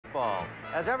football.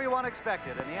 As everyone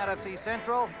expected in the NFC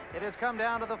Central, it has come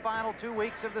down to the final 2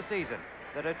 weeks of the season.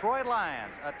 The Detroit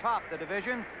Lions atop the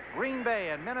division, Green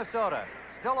Bay and Minnesota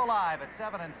still alive at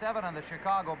 7-7, and the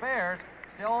Chicago Bears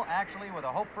still actually with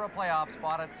a hope for a playoff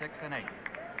spot at 6-8.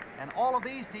 And all of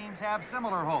these teams have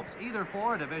similar hopes, either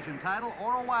for a division title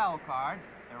or a wild card.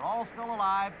 They're all still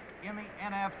alive in the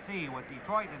NFC, with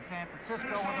Detroit and San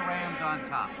Francisco with the Rams on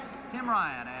top. Tim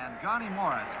Ryan and Johnny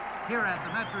Morris here at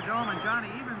the Metrodome. And Johnny,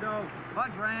 even though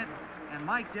Bud Grant and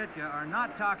Mike Ditka are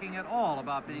not talking at all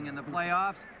about being in the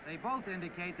playoffs, they both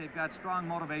indicate they've got strong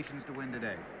motivations to win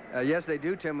today. Yes, they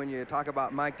do, Tim. When you talk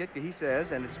about Mike Ditka, he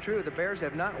says, and it's true, the Bears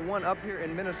have not won up here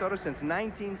in Minnesota since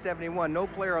 1971. No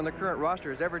player on the current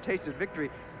roster has ever tasted victory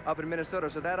up in Minnesota,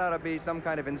 so that ought to be some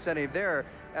kind of incentive there.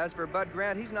 As for Bud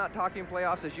Grant, he's not talking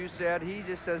playoffs, as you said. He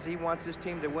just says he wants his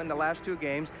team to win the last 2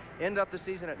 games, end up the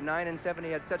season at 9-7.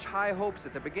 He had such high hopes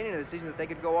at the beginning of the season that they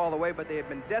could go all the way, but they have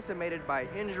been decimated by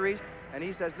injuries, and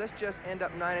he says, let's just end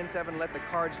up 9-7, let the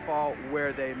cards fall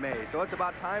where they may. So it's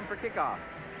about time for kickoff.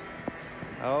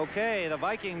 Okay, the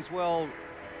Vikings will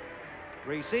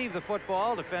receive the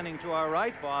football. Defending to our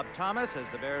right, Bob Thomas, as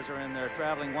the Bears are in their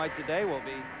traveling white today, will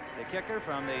be the kicker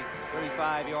from the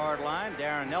 35-yard line.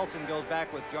 Darren Nelson goes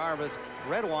back with Jarvis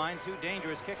Redwine, 2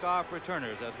 dangerous kickoff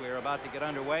returners as we are about to get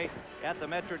underway at the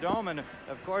Metrodome. And,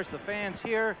 of course, the fans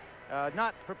here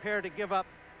not prepared to give up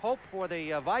hope for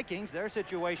the Vikings. Their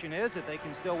situation is that they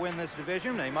can still win this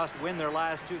division. They must win their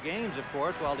last 2 games, of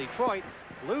course, while Detroit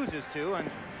loses 2 and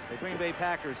the Green Bay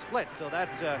Packers split. So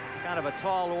that's kind of a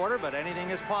tall order, but anything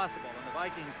is possible. And the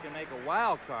Vikings can make a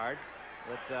wild card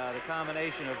with the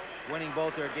combination of winning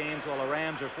both their games while the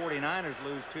Rams or 49ers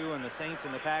lose 2 and the Saints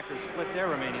and the Packers split their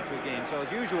remaining 2 games. So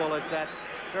as usual, it's that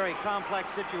very complex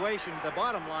situation. The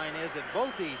bottom line is that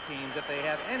both these teams, if they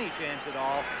have any chance at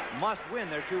all, must win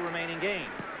their 2 remaining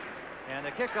games. And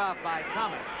the kickoff by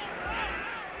Thomas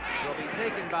will be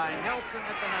taken by Nelson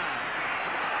at the 9.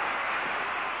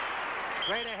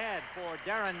 Straight ahead for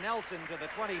Darren Nelson to the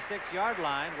 26-yard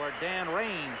line, where Dan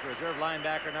Raines, reserve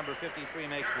linebacker number 53,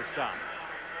 makes the stop.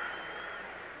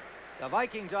 The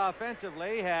Vikings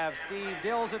offensively have Steve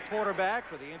Dills at quarterback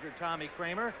for the injured Tommy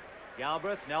Kramer.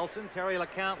 Galbraith, Nelson, Terry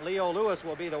LeCount, Leo Lewis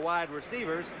will be the wide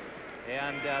receivers,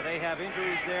 and they have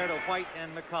injuries there to White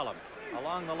and McCullum.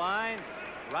 Along the line,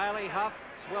 Riley, Huff,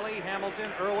 Swilly,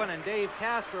 Hamilton, Irwin, and Dave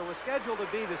Casper was scheduled to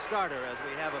be the starter as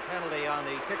we have a penalty on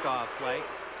the kickoff play.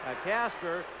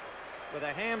 Casper, with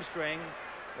a hamstring,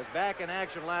 was back in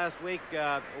action last week,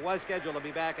 was scheduled to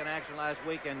be back in action last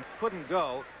week and couldn't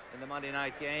go in the Monday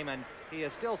night game, and he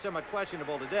is still somewhat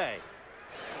questionable today.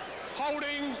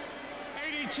 Holding,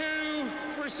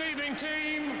 82, receiving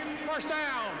team, first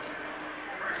down.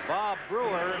 Bob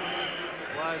Brewer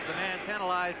was the man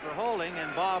penalized for holding,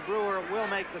 and Bob Brewer will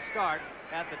make the start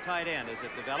at the tight end as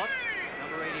it develops.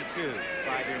 Number 82,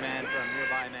 5-year man from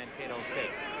nearby Mankato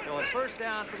State. So it's first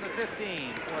down from the 15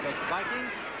 for the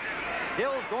Vikings.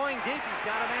 Dills going deep. He's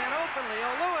got a man open.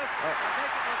 Leo Lewis will make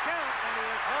it count, and he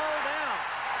is hauled down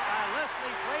by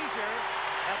Leslie Frazier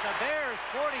at the Bears'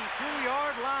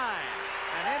 42-yard line.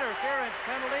 An interference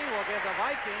penalty will give the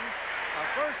Vikings a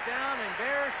first down in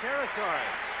Bears territory.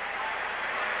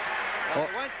 Well,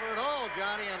 they went for it all,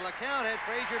 Johnny, and LeCount had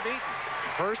Frazier beaten.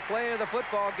 First play of the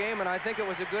football game, and I think it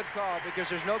was a good call because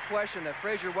there's no question that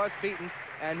Frazier was beaten,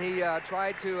 and he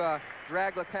tried to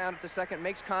drag LeCount at the second,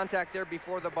 makes contact there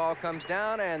before the ball comes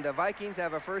down, and the Vikings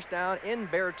have a first down in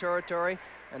Bear territory,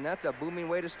 and that's a booming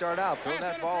way to start out. Throw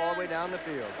that ball all the way down the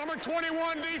field. Number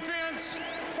 21 defense,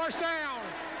 first down.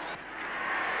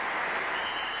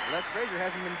 Les Frazier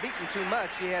hasn't been beaten too much.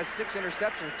 He has 6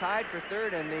 interceptions, tied for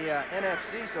 3rd in the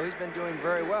NFC, so he's been doing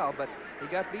very well, but he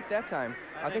got beat that time.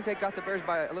 I think they got the Bears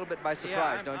by a little bit by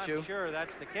surprise, don't you? I'm sure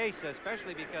that's the case,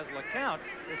 especially because LeCount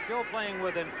is still playing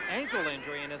with an ankle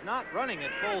injury and is not running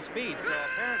at full speed, so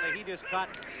apparently he just caught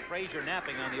Frazier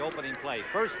napping on the opening play.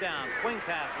 First down, swing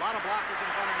pass, a lot of blockers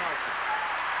in front of Nelson.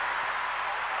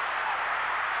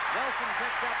 Nelson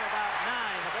picks up about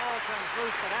 9. The ball comes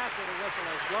loose, but after the whistle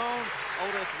is blown,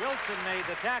 Otis Wilson made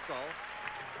the tackle.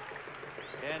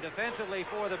 And defensively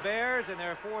for the Bears, in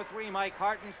their 4-3, Mike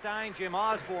Hartenstein, Jim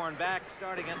Osborne back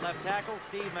starting at left tackle,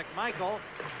 Steve McMichael,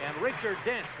 and Richard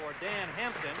Dent for Dan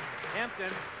Hampton.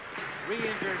 Hampton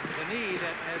re-injured the knee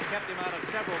that has kept him out of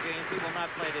several games. He will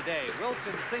not play today.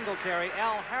 Wilson, Singletary,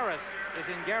 Al Harris is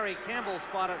in Gary Campbell's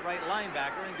spot at right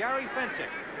linebacker, and Gary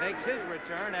Fensick makes his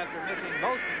return after missing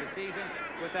most of the season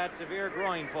with that severe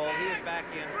groin pull. He is back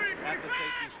in at the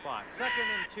safety spot. 2nd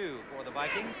and 2 for the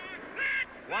Vikings.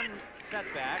 One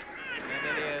setback, and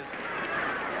it is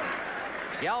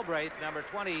Galbraith, number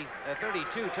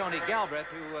 32, Tony Galbraith,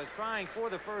 who was trying for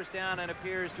the first down and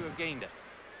appears to have gained it.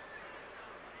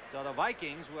 So the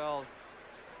Vikings will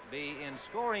be in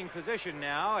scoring position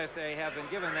now if they have been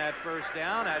given that first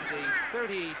down at the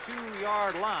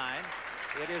 32-yard line.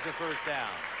 It is a first down.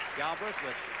 Galbraith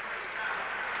with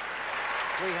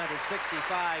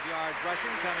 365 yards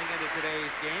rushing coming into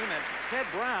today's game, and Ted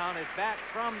Brown is back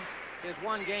from his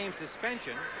one-game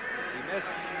suspension. He missed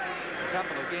a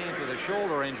couple of games with a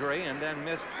shoulder injury and then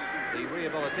missed the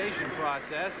rehabilitation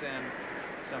process and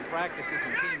some practices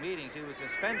and team meetings. He was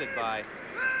suspended by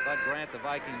Bud Grant, the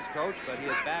Vikings coach, but he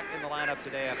is back in the lineup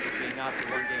today after being out for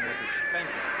one game with a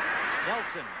suspension.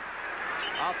 Nelson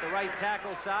off the right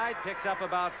tackle side, picks up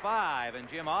about 5, and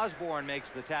Jim Osborne makes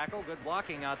the tackle. Good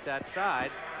blocking out that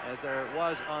side, as there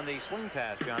was on the swing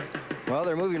pass, Johnny. Well,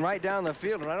 they're moving right down the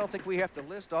field, and I don't think we have to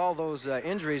list all those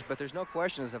injuries, but there's no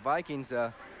question that the Vikings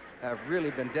have really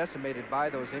been decimated by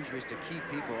those injuries to key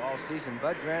people all season.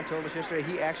 Bud Grant told us yesterday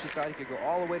he actually thought he could go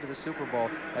all the way to the Super Bowl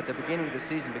at the beginning of the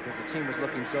season because the team was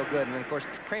looking so good. And then, of course,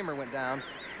 Kramer went down,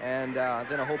 and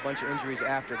then a whole bunch of injuries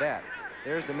after that.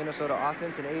 There's the Minnesota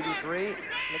offense in 83.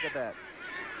 Look at that.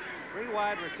 3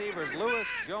 wide receivers, Lewis,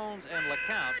 Jones, and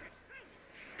LeCount.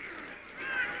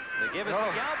 They give it to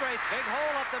Galbraith. Big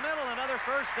hole up the middle. Another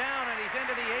first down, and he's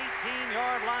into the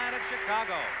 18-yard line of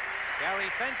Chicago. Gary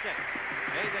Fensick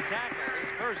made the tackle,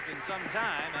 his first in some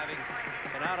time, having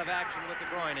been out of action with the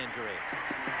groin injury.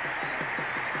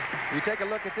 You take a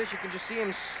look at this, you can just see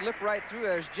him slip right through.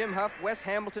 There's Jim Huff, Wes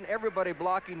Hamilton, everybody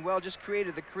blocking well, just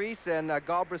created the crease, and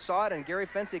Galbraith saw it, and Gary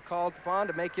Fensick called upon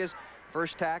to make his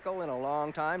first tackle in a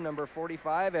long time, number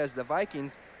 45, as the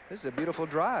Vikings. This is a beautiful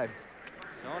drive.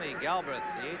 Tony Galbraith,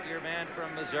 the 8-year man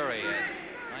from Missouri, as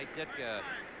Mike Ditka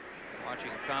watching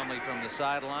calmly from the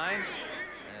sidelines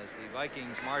as the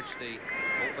Vikings march the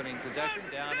opening possession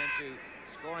down into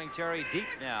scoring territory deep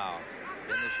now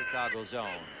in the Chicago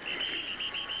zone.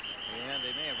 And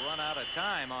they may have run out of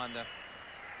time on the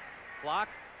clock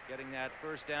getting that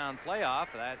first down playoff.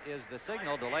 That is the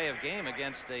signal, delay of game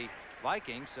against the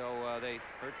Vikings, so they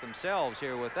hurt themselves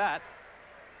here with that.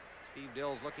 Steve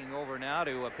Dills looking over now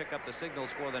to pick up the signals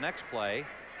for the next play.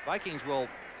 Vikings will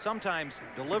sometimes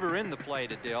deliver in the play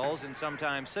to Dills and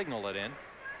sometimes signal it in.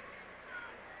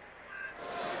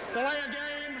 Delay of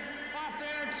game,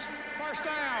 offense, first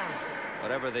down.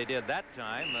 Whatever they did that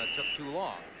time took too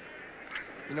long.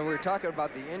 You know, we were talking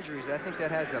about the injuries. I think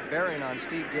that has a bearing on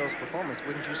Steve Dills' performance,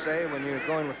 wouldn't you say, when you're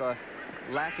going with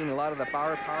lacking a lot of the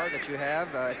power that you have,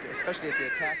 especially at the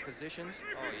attack positions?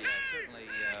 Oh, yeah, certainly.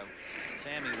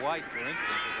 Sammy White, for instance,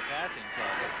 is a passing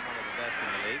target, one of the best in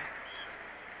the league.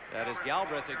 That is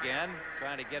Galbraith again,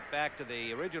 trying to get back to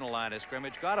the original line of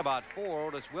scrimmage. Got about 4.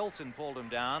 Otis Wilson pulled him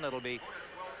down. It'll be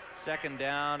second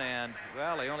down, and,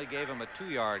 well, they only gave him a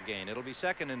 2-yard gain. It'll be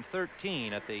 2nd and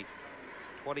 13 at the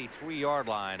 23-yard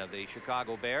line of the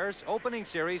Chicago Bears. Opening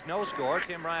series, no score.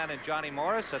 Tim Ryan and Johnny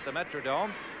Morris at the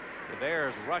Metrodome. The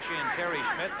Bears rush in Terry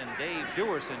Schmidt and Dave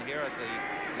Dewerson here at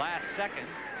the last second.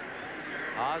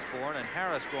 Osborne and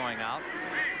Harris going out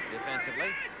defensively.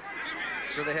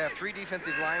 So they have 3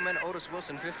 defensive linemen. Otis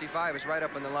Wilson, 55, is right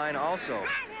up in the line also.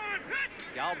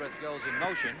 Galbraith goes in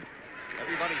motion.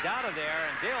 Everybody's out of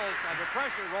there, and Dills under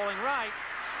pressure, rolling right.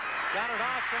 Got it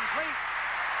off complete.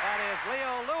 That is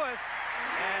Leo Lewis,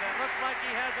 and it looks like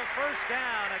he has a first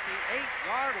down at the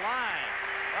 8-yard line.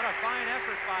 What a fine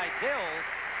effort by Dills,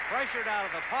 pressured out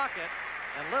of the pocket.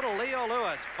 And little Leo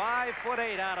Lewis,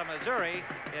 5'8" out of Missouri,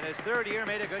 in his 3rd year,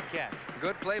 made a good catch.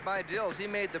 Good play by Dills. He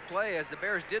made the play. As the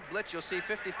Bears did blitz, you'll see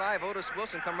 55, Otis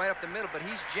Wilson, come right up the middle, but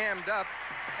he's jammed up.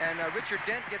 And Richard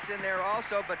Dent gets in there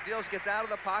also, but Dills gets out of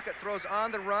the pocket, throws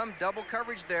on the run, double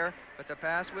coverage there. But the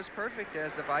pass was perfect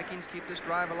as the Vikings keep this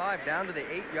drive alive down to the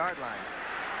 8-yard line.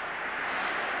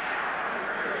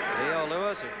 Leo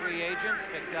Lewis, a free agent,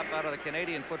 picked up out of the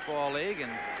Canadian Football League in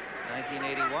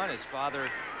 1981. His father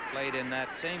played in that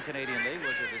same Canadian League,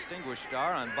 was a distinguished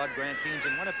star on Bud Grant teams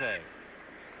in Winnipeg.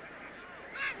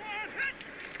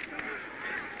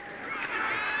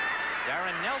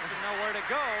 Darren Nelson nowhere to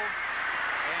go,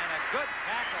 and a good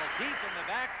tackle deep in the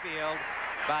backfield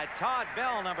by Todd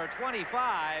Bell, number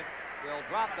 25, will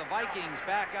drop the Vikings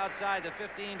back outside the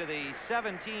 15 to the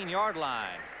 17-yard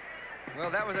line.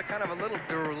 Well, that was a kind of a little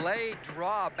delayed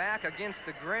draw back against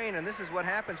the grain, and this is what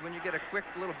happens when you get a quick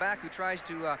little back who tries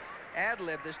to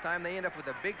ad-lib this time. They end up with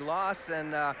a big loss,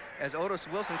 and as Otis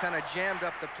Wilson kind of jammed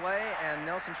up the play, and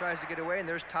Nelson tries to get away, and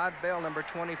there's Todd Bell, number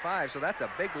 25. So that's a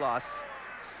big loss.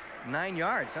 9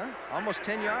 yards, huh? Almost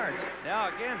 10 yards. Now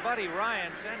again, Buddy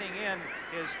Ryan sending in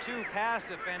his 2 pass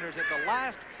defenders at the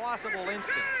last possible instant.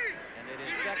 And it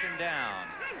is second down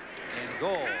and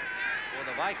goal for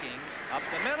the Vikings. Up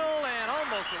the middle, and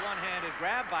almost a one-handed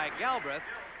grab by Galbraith,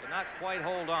 but not quite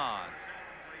hold on.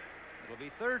 It'll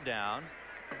be third down.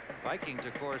 Vikings,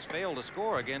 of course, failed to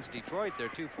score against Detroit. Their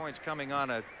 2 points coming on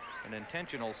an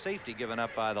intentional safety given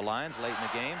up by the Lions late in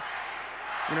the game.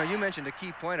 You know, you mentioned a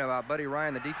key point about Buddy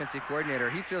Ryan, the defensive coordinator.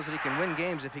 He feels that he can win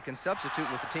games if he can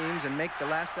substitute with the teams and make the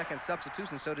last-second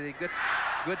substitutions so that he gets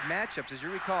good matchups. As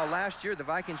you recall, last year the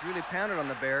Vikings really pounded on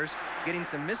the Bears, getting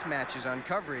some mismatches on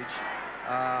coverage,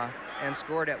 and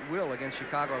scored at will against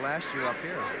Chicago last year up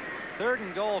here. Third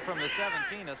and goal from the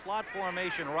 17, a slot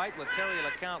formation right with Terry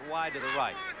LeCount wide to the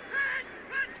right.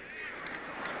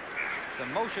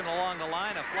 Some motion along the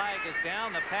line. A flag is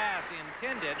down. The pass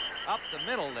intended up the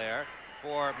middle there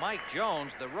for Mike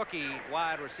Jones, the rookie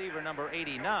wide receiver number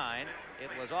 89. It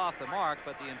was off the mark,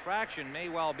 but the infraction may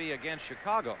well be against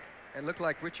Chicago. It looked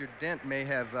like Richard Dent may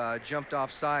have jumped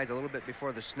off sides a little bit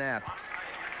before the snap.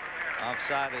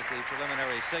 Offside is the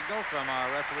preliminary signal from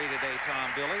our referee today,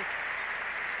 Tom Dooley.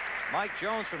 Mike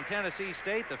Jones from Tennessee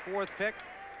State, the fourth pick,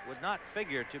 would not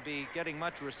figure to be getting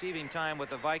much receiving time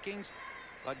with the Vikings.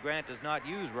 Bud Grant does not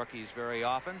use rookies very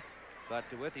often, but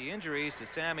with the injuries to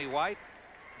Sammy White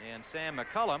and Sam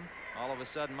McCullum, all of a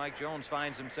sudden Mike Jones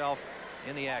finds himself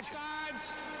in the action.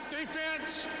 Offsides, defense,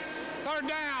 third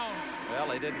down. Well,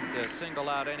 they didn't single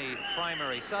out any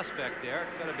primary suspect there. It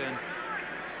could have been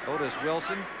Otis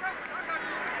Wilson.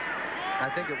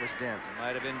 I think it was Dent. It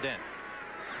might have been Dent.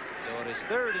 So it is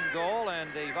third and goal,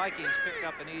 and the Vikings pick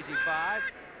up an easy 5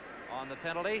 on the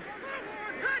penalty.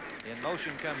 In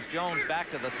motion comes Jones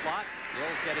back to the slot.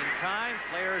 Gill's getting time,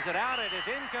 flares it out. It is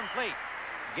incomplete.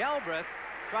 Galbraith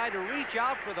tried to reach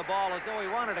out for the ball as though he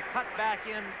wanted to cut back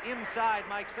inside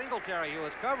Mike Singletary, who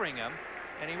was covering him,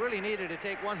 and he really needed to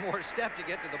take one more step to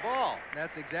get to the ball.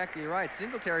 That's exactly right.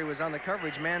 Singletary was on the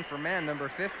coverage man for man, number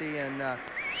 50, and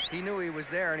he knew he was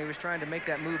there, and he was trying to make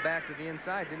that move back to the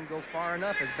inside. Didn't go far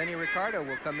enough, as Benny Ricardo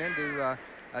will come in to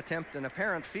attempt an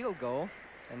apparent field goal,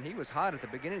 and he was hot at the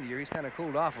beginning of the year. He's kind of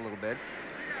cooled off a little bit.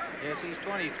 Yes, he's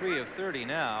 23 of 30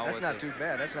 now. That's not too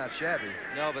bad. That's not shabby.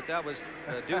 No, but that was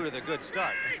due to the good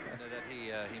start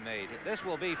that he made. This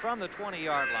will be from the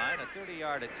 20-yard line, a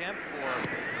 30-yard attempt for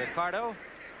Ricardo.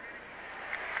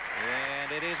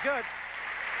 And it is good.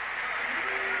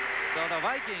 So the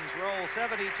Vikings roll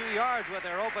 72 yards with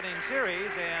their opening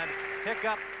series and pick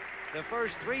up the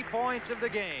first 3 points of the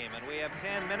game. And we have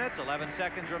 10 minutes, 11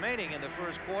 seconds remaining in the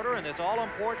first quarter in this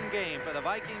all-important game for the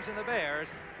Vikings and the Bears.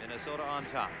 Minnesota on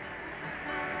top.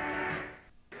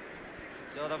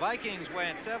 So the Vikings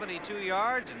went 72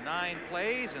 yards in 9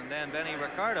 plays, and then Benny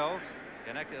Ricardo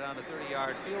connected on the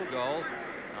 30-yard field goal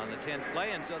on the 10th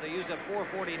play, and so they used up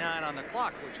 4:49 on the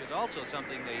clock, which is also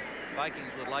something the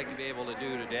Vikings would like to be able to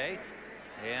do today.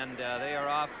 And they are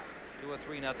off to a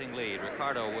 3-0 lead.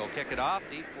 Ricardo will kick it off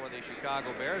deep for the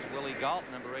Chicago Bears. Willie Galt,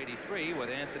 number 83, with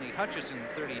Anthony Hutchison,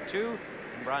 32,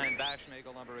 and Brian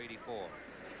Bashmagel, number 84.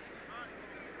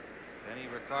 Benny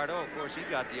Ricardo, of course, he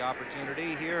got the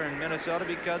opportunity here in Minnesota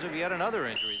because of yet another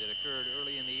injury that occurred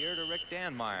early in the year to Rick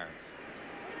Danmeyer.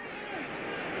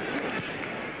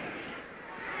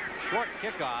 Short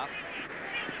kickoff.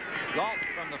 Galt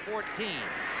from the 14.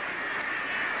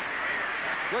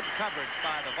 Good coverage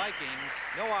by the Vikings.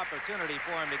 No opportunity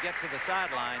for him to get to the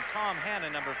sideline. Tom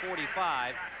Hannon, number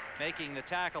 45, making the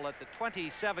tackle at the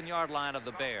 27-yard line of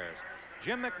the Bears.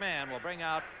 Jim McMahon will bring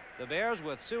out the Bears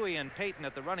with Suhey and Payton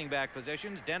at the running back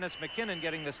positions. Dennis McKinnon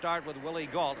getting the start with Willie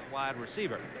Galt at wide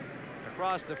receiver.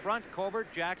 Across the front, Colbert,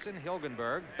 Jackson,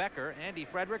 Hilgenberg, Becker, Andy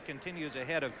Frederick continues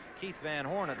ahead of Keith Van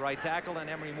Horn at right tackle, and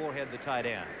Emery Moorhead, the tight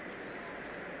end.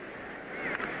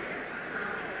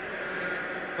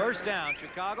 First down,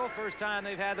 Chicago. First time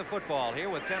they've had the football here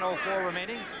with 10:04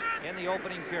 remaining in the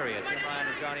opening period. Tim Ryan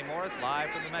and Johnny Morris live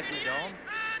from the Metrodome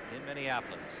in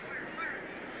Minneapolis.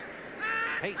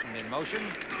 Payton in motion.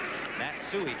 Matt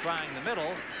Suhey trying the middle,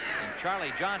 and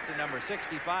Charlie Johnson, number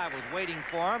 65, was waiting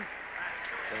for him.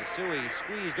 So Suhey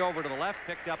squeezed over to the left,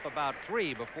 picked up about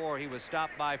 3 before he was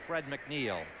stopped by Fred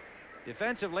McNeil.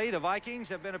 Defensively, the Vikings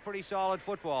have been a pretty solid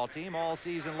football team all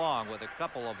season long, with a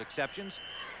couple of exceptions.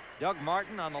 Doug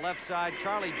Martin on the left side,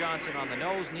 Charlie Johnson on the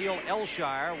nose, Neil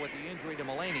Elshire with the injury to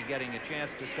Mullaney getting a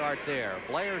chance to start there.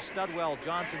 Blair, Studwell,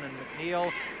 Johnson, and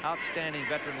McNeil, outstanding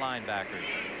veteran linebackers.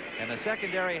 And the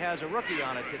secondary has a rookie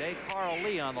on it today, Carl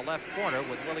Lee on the left corner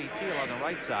with Willie Teal on the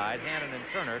right side. Hannon and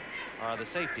Turner are the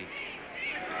safeties.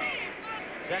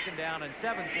 Second down and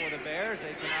 7 for the Bears.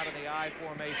 They come out of the I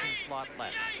formation, slot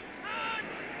left.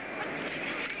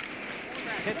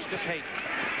 Pitch to Payton.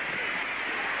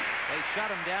 They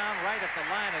shut him down right at the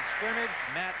line of scrimmage.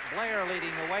 Matt Blair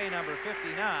leading the way, number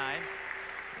 59.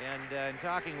 And in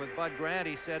talking with Bud Grant,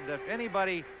 he said that if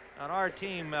anybody on our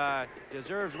team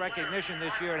deserves recognition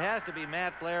this year, it has to be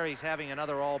Matt Blair. He's having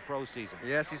another all-pro season.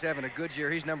 Yes, he's having a good year.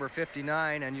 He's number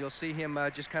 59, and you'll see him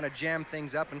just kind of jam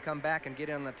things up and come back and get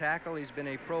in on the tackle. He's been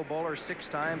a Pro Bowler 6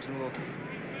 times and will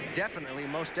definitely,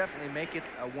 most definitely make it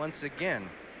once again.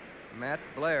 Matt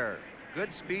Blair.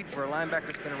 Good speed for a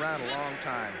linebacker that's been around a long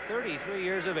time. 33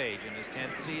 years of age in his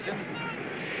 10th season.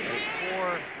 Has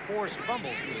 4 forced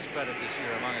fumbles to his credit this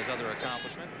year among his other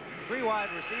accomplishments. 3 wide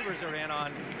receivers are in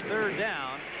on 3rd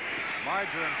down.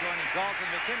 Marjoram joining Galt and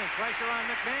McKinnon. Pressure on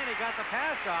McMahon. He got the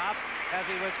pass off as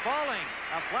he was falling.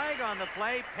 A flag on the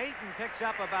play. Payton picks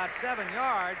up about 7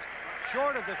 yards.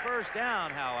 Short of the 1st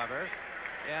down, however.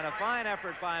 And a fine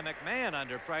effort by McMahon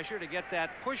under pressure to get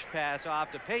that push pass off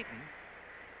to Payton.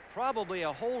 Probably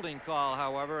a holding call,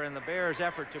 however, in the Bears'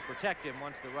 effort to protect him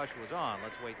once the rush was on.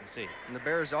 Let's wait and see. And the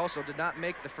Bears also did not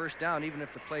make the 1st down, even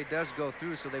if the play does go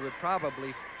through, so they would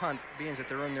probably punt, being that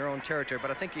they're in their own territory.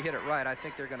 But I think you hit it right. I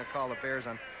think they're going to call the Bears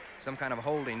on some kind of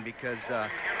holding because the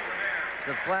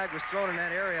flag was thrown in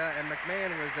that area, and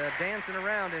McMahon was dancing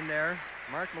around in there.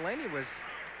 Mark Mullaney was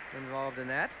involved in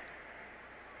that.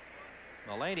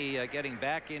 Mullaney getting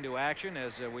back into action.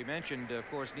 As we mentioned, of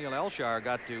course, Neil Elshar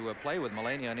got to play with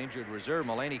Mullaney on injured reserve.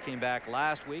 Mullaney came back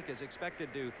last week, is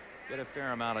expected to get a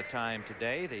fair amount of time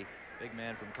today. The big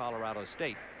man from Colorado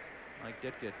State. Mike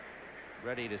Ditka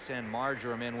ready to send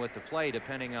Marjoram in with the play,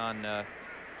 depending on the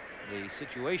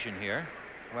situation here.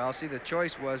 Well, see, the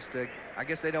choice was to, I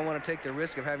guess they don't want to take the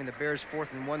risk of having the Bears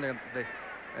 4th and 1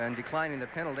 and declining the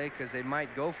penalty because they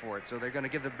might go for it. So they're going to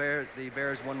give the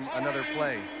Bears another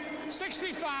play.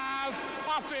 65,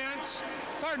 offense,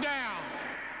 3rd down.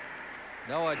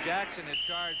 Noah Jackson is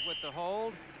charged with the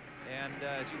hold. And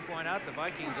as you point out, the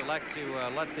Vikings elect to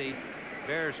let the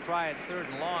Bears try it 3rd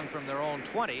and long from their own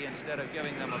 20 instead of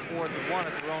giving them a 4th and 1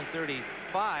 at their own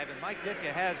 35. And Mike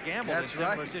Ditka has gambled in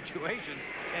similar situations.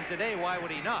 And today, why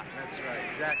would he not? That's right,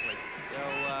 exactly. So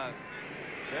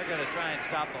they're going to try and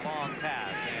stop the long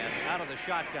pass. And out of the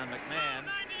shotgun, McMahon,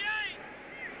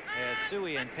 as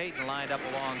Suhey and Payton lined up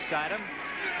alongside him.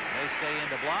 They stay in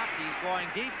to block. He's going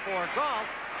deep for Galt.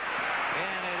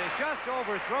 And it is just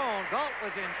overthrown. Galt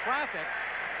was in traffic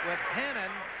with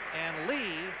Hannon and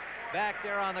Lee back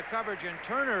there on the coverage, and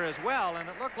Turner as well. And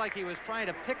it looked like he was trying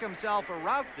to pick himself a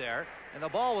route there, and the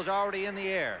ball was already in the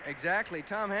air. Exactly.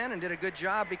 Tom Hannon did a good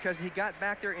job because he got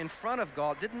back there in front of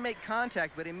Galt. Didn't make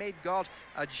contact, but he made Galt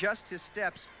adjust his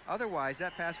steps. Otherwise,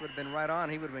 that pass would have been right on.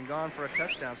 He would have been gone for a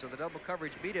touchdown. So the double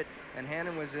coverage beat it, and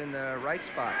Hannon was in the right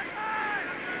spot.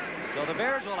 So the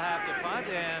Bears will have to punt,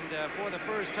 and for the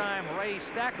first time, Ray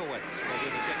Stackowitz will do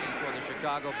the kicking for the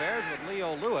Chicago Bears, with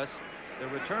Leo Lewis, the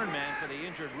return man for the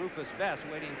injured Rufus Bess,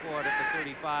 waiting for it at the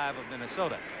 35 of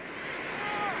Minnesota.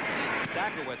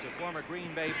 Stackowitz, a former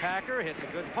Green Bay Packer, hits a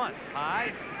good punt.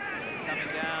 High, coming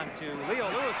down to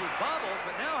Leo Lewis, who bobbles,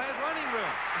 but now has running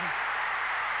room.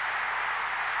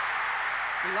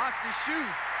 He lost his shoe.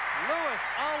 Lewis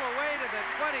all the way to the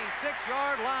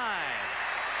 26-yard line.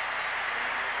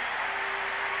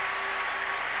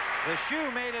 The shoe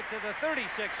made it to the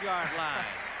 36-yard line.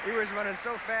 He was running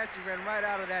so fast, he ran right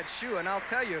out of that shoe. And I'll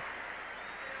tell you,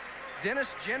 Dennis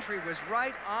Gentry was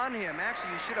right on him.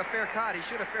 Actually, he should have fair caught. He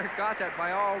should have fair caught that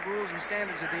by all rules and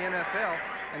standards of the NFL.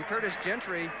 And Curtis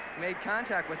Gentry made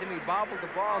contact with him. He bobbled the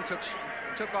ball and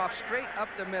took off straight up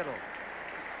the middle.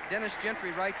 Dennis Gentry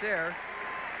right there,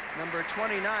 number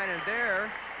 29. And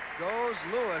there goes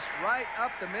Lewis right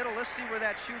up the middle. Let's see where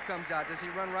that shoe comes out. Does he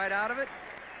run right out of it?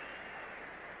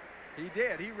 He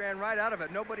did. He ran right out of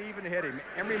it. Nobody even hit him.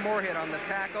 Emery Moorhead on the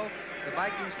tackle. The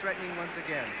Vikings threatening once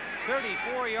again.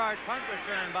 34-yard punt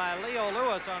return by Leo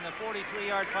Lewis on the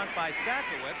 43-yard punt by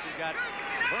Stackowitz, who got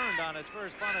burned on his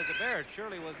first punt as a Bear. It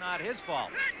surely was not his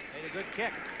fault. Made a good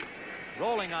kick.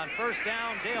 Rolling on 1st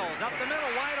down, Dills. Up the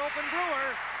middle, wide open Brewer.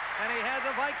 And he has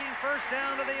a Viking 1st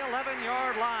down to the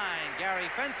 11-yard line. Gary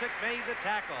Fensick made the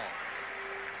tackle.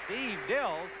 Steve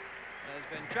Dills has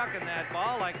been chucking that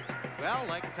ball like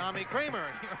Tommy Kramer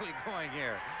in the early going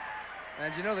here.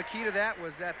 And you know, the key to that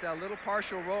was that little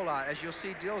partial rollout. As you'll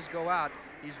see Dills go out,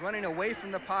 he's running away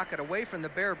from the pocket, away from the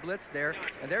Bear blitz there.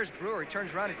 And there's Brewer. He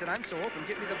turns around. He said, "I'm so open.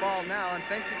 Get me the ball now." And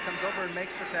Fensick comes over and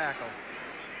makes the tackle.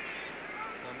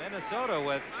 So Minnesota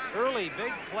with early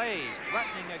big plays,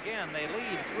 threatening again. They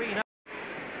lead 3-0.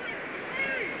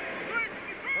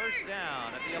 1st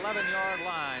down at the 11-yard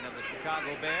line of the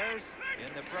Chicago Bears. In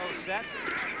the pro set,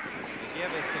 the give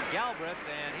is to Galbraith,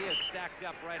 and he is stacked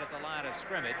up right at the line of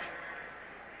scrimmage.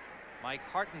 Mike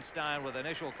Hartenstein with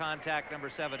initial contact, number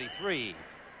 73.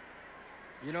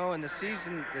 You know, in the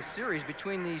series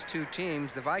between these two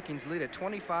teams, the Vikings lead at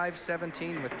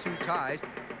 25-17 with 2 ties,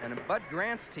 and Bud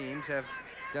Grant's teams have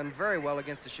done very well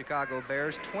against the Chicago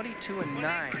Bears,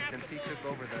 22-9 since he took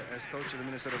over as coach of the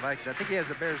Minnesota Vikings. I think he has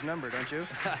the Bears number, don't you?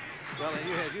 Well,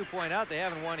 as you point out, they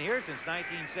haven't won here since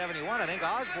 1971. I think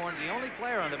Osborne's the only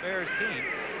player on the Bears team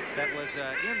that was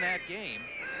in that game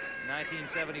in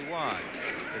 1971.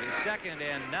 It is 2nd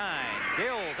and 9.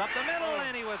 Dills up the middle,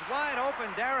 and he was wide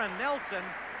open. Darren Nelson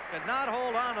could not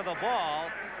hold on to the ball.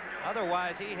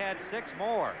 Otherwise, he had 6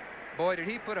 more. Boy, did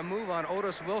he put a move on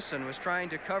Otis Wilson, was trying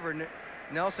to cover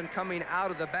Nelson coming out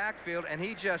of the backfield, and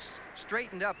he just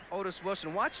straightened up Otis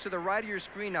Wilson. Watch to the right of your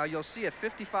screen now. You'll see a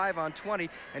 55 on 20,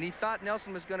 and he thought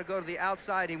Nelson was going to go to the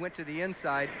outside. He went to the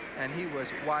inside, and he was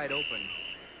wide open.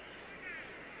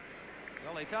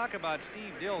 Well, they talk about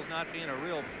Steve Dills not being a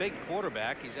real big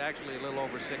quarterback. He's actually a little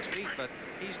over 6 feet, but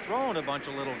he's thrown a bunch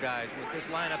of little guys with this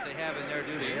lineup they have in there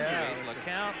due to injuries.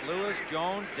 LeCount, Lewis,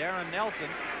 Jones, Darren Nelson.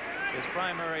 His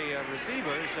primary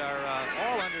receivers are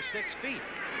all under 6 feet.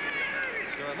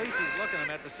 So at least he's looking at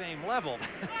them at the same level.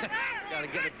 He's got to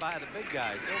get it by the big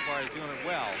guys. So far, he's doing it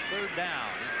well. 3rd down.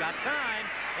 He's got time.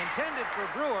 Intended for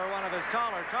Brewer, one of his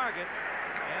taller targets,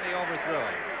 and he overthrew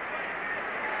it.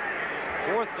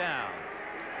 4th down.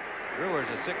 Brewer's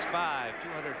a 6'5",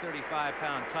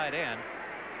 235-pound tight end.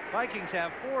 Vikings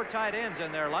have 4 tight ends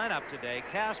in their lineup today.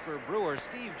 Casper, Brewer,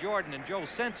 Steve Jordan, and Joe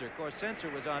Sensor. Of course,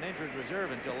 Sensor was on injured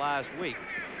reserve until last week.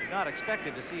 He's not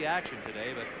expected to see action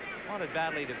today, but wanted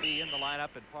badly to be in the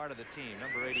lineup and part of the team.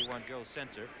 Number 81, Joe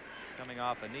Sensor, coming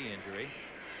off a knee injury.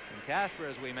 And Casper,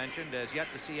 as we mentioned, has yet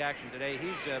to see action today.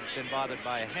 He's been bothered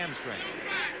by a hamstring.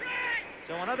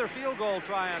 So another field goal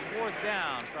try on 4th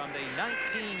down from the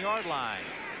 19-yard line.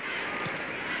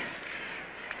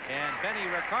 And Benny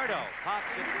Ricardo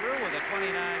pops it through with a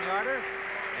 29-yarder.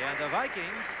 And the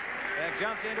Vikings have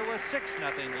jumped into a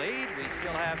 6-0 lead. We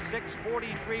still have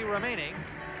 6:43 remaining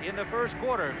in the first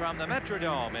quarter from the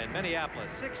Metrodome in Minneapolis.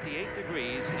 68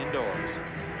 degrees indoors.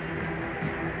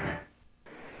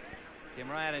 Tim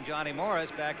Ryan and Johnny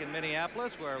Morris back in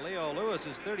Minneapolis, where Leo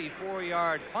Lewis's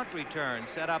 34-yard punt return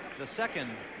set up the 2nd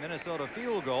Minnesota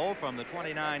field goal from the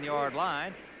 29-yard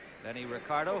line. Benny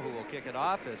Ricardo, who will kick it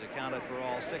off, has accounted for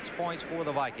all 6 points for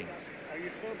the Vikings. Are you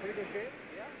still in pretty good shape?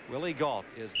 Yeah. Willie Gault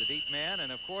is the deep man,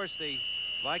 and of course the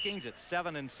Vikings at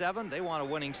 7-7. They want a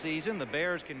winning season. The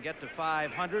Bears can get to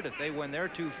 500 if they win their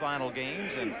 2 final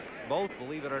games, and both,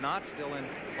 believe it or not, still in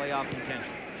playoff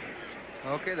contention.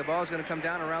 Okay, the ball is going to come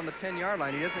down around the 10-yard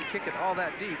line. He doesn't kick it all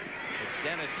that deep. It's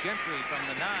Dennis Gentry from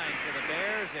the 9 for the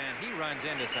Bears, and he runs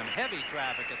into some heavy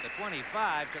traffic at the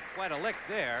 25. Took quite a lick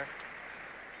there.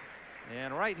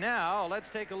 And right now, let's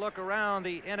take a look around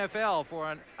the NFL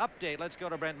for an update. Let's go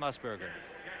to Brent Musburger.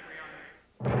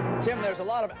 Tim, there's a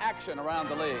lot of action around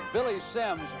the league. Billy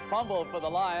Sims fumbled for the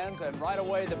Lions, and right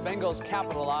away the Bengals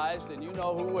capitalized, and you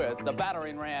know who with, the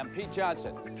battering ram, Pete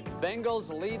Johnson. Bengals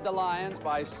lead the Lions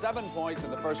by 7 points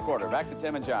in the first quarter. Back to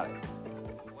Tim and Johnny.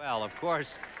 Well, of course,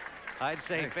 I'd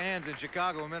say fans in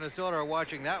Chicago and Minnesota are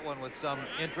watching that one with some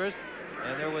interest.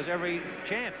 And there was every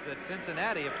chance that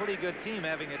Cincinnati, a pretty good team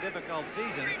having a difficult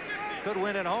season, could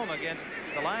win at home against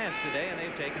the Lions today, and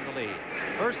they've taken the lead.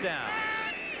 1st down.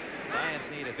 Lions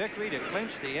need a victory to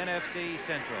clinch the NFC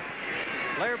Central.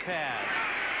 Flare pass.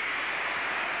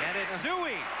 And it's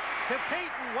Suhey to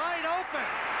Payton, wide open.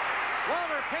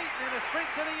 Walter Payton in a sprint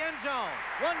to the end zone.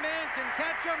 One man can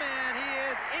catch him, and he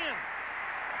is in.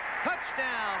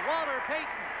 Touchdown, Walter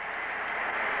Payton.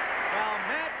 From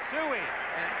Matt Suhey.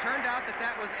 And it turned out that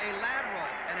that was a lateral,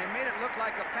 and it made it look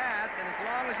like a pass, and as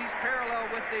long as he's parallel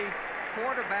with the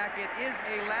quarterback, it is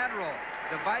a lateral.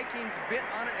 The Vikings bit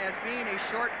on it as being a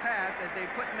short pass as they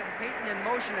put Payton in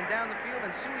motion and down the field,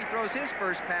 and Suhey throws his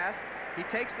first pass. He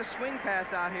takes the swing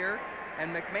pass out here,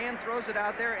 and McMahon throws it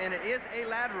out there, and it is a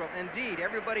lateral. Indeed,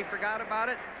 everybody forgot about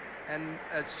it, and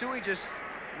Suhey just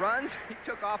runs. He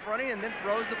took off running and then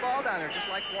throws the ball down there,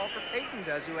 just like Walter Payton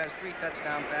does, who has 3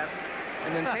 touchdown passes.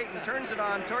 And then Payton turns it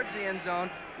on towards the end zone.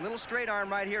 Little straight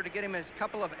arm right here to get him a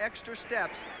couple of extra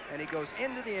steps, and he goes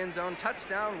into the end zone.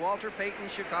 Touchdown, Walter Payton,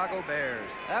 Chicago Bears.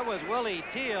 That was Willie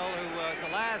Teal, who was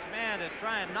the last man to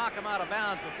try and knock him out of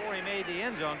bounds before he made the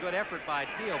end zone. Good effort by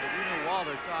Teal, but you knew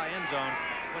Walter saw end zone.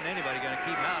 Wasn't anybody going to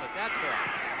keep him out at that point.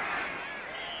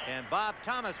 And Bob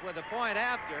Thomas with the point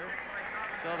after.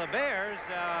 So the Bears,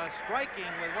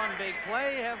 striking with one big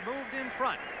play, have moved in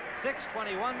front.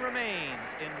 6:21 remains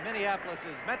in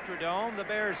Minneapolis's Metrodome. The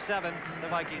Bears 7, the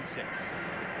Vikings 6.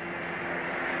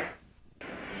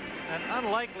 An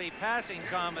unlikely passing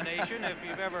combination, if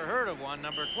you've ever heard of one.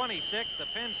 Number 26, the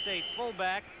Penn State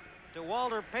fullback, to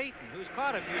Walter Payton, who's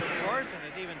caught a few, of course, and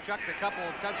has even chucked a couple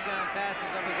of touchdown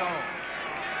passes of his own.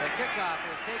 The kickoff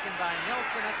was taken by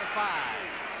Nelson at the 5.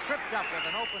 Tripped up with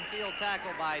an open field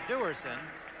tackle by Dewerson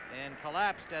and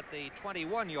collapsed at the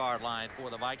 21-yard line for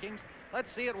the Vikings.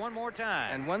 Let's see it one more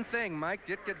time. And one thing, Mike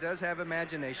Ditka does have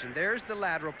imagination. There's the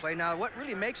lateral play. Now, what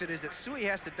really makes it is that Suhey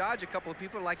has to dodge a couple of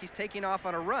people like he's taking off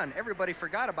on a run. Everybody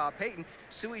forgot about Payton.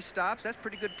 Suhey stops. That's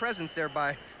pretty good presence there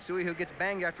by Suhey, who gets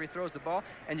banged after he throws the ball.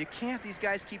 And you can't, these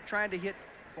guys keep trying to hit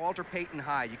Walter Payton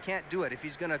high. You can't do it. If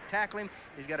he's going to tackle him,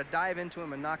 he's got to dive into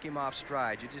him and knock him off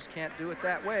stride. You just can't do it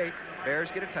that way. Bears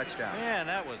get a touchdown. Yeah,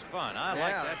 that was fun. I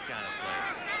like that kind of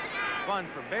play. Fun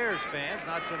for Bears fans,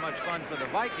 not so much fun for the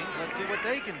Vikings. Let's see what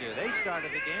they can do. They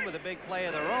started the game with a big play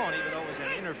of their own, even though it was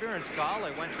an interference call. They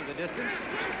went through the distance.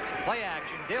 Play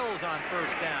action, Dills on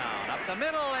first down. Up the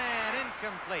middle and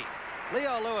incomplete.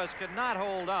 Leo Lewis could not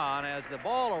hold on. As the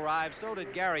ball arrived, so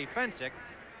did Gary Fensick,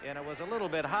 and it was a little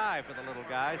bit high for the little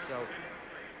guy, so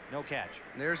no catch.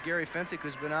 There's Gary Fensick,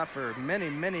 who's been out for many,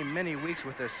 many, many weeks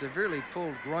with a severely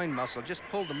pulled groin muscle. Just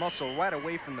pulled the muscle right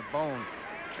away from the bone.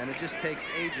 And it just takes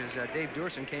ages. Dave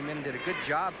Dewerson came in and did a good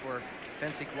job for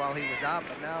Fensick while he was out,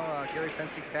 but now Gary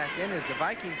Fensick back in as the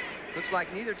Vikings. Looks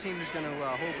like neither team is going to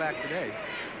hold back today.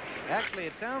 Actually,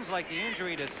 it sounds like the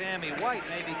injury to Sammy White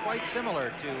may be quite similar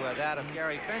to that of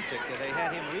Gary Fensick. They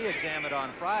had him re-examined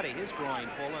on Friday, his groin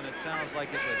pull, and it sounds like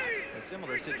it was a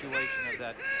similar situation of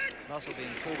that muscle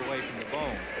being pulled away from the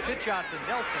bone. Pitch out to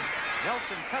Nelson.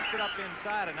 Nelson cuts it up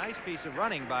inside. A nice piece of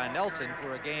running by Nelson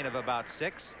for a gain of about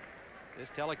 6. This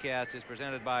telecast is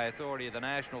presented by authority of the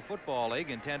National Football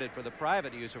League, intended for the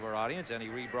private use of our audience. Any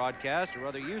rebroadcast or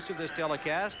other use of this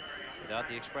telecast without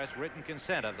the express written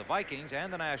consent of the Vikings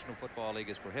and the National Football League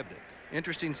is prohibited.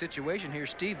 Interesting situation here.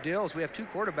 Steve Dills, we have two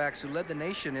quarterbacks who led the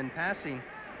nation in passing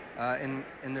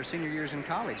in their senior years in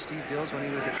college. Steve Dills when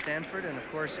he was at Stanford, and of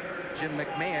course Jim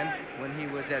McMahon when he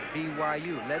was at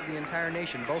BYU. Led the entire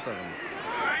nation, both of them.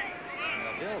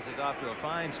 Well, Dills is off to a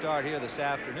fine start here this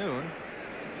afternoon.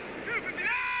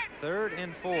 3rd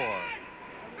and 4.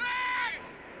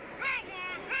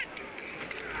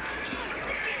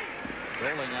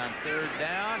 Rolling on 3rd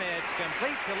down. It's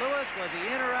complete to Lewis. Was he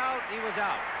in or out? He was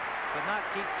out. Could not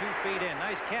keep 2 feet in.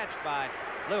 Nice catch by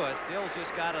Lewis. Dills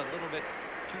just got a little bit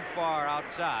too far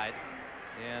outside,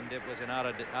 and it was an out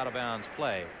of bounds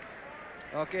play.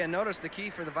 Okay, and notice the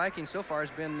key for the Vikings so far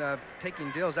has been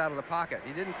taking Dills out of the pocket.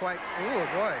 He didn't quite. Oh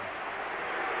boy.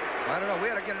 I don't know. We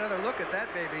ought to get another look at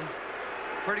that baby.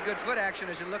 Pretty good foot action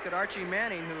as you look at Archie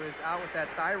Manning, who is out with that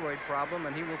thyroid problem,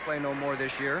 and he will play no more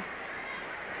this year.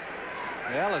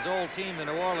 Well, his old team, the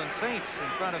New Orleans Saints, in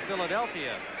front of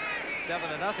Philadelphia,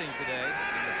 7-0 today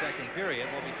in the second period.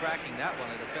 We'll be tracking that one.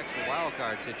 It affects the wild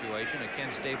card situation. A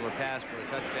Ken Stabler pass for a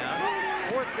touchdown.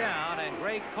 4th down, and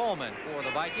Greg Coleman for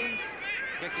the Vikings,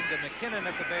 kicking to McKinnon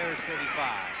at the Bears' 35.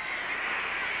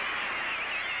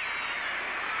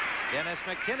 Dennis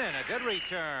McKinnon, a good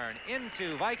return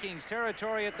into Vikings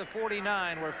territory at the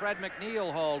 49, where Fred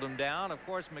McNeil hauled him down. Of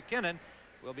course, McKinnon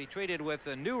will be treated with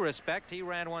a new respect. He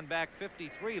ran one back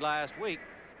 53 last week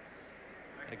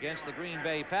against the Green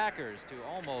Bay Packers to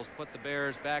almost put the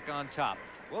Bears back on top.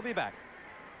 We'll be back.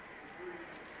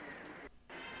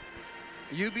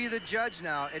 You be the judge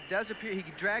now. It does appear he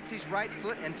drags his right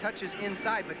foot and touches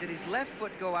inside, but did his left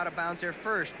foot go out of bounds there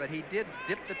first? But he did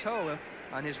dip the toe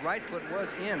on his right foot was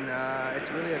in.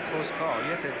 It's really a close call.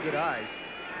 You have to have good eyes.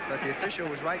 But the official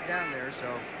was right down there,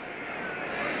 so.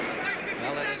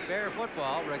 Well, it is Bear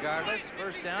football, regardless.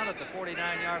 1st down at the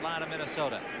 49-yard line of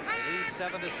Minnesota. They lead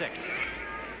 7-6.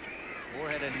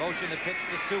 Moorhead in motion to pitch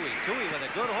to Suhey. Suhey with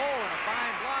a good hole and a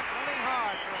fine block, running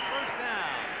hard for a 1st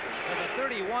down to the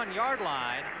 31-yard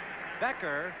line.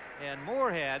 Becker and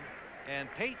Moorhead and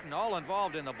Payton all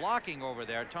involved in the blocking over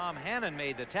there. Tom Hannon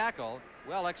made the tackle.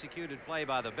 Well-executed play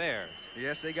by the Bears.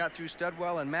 Yes, they got through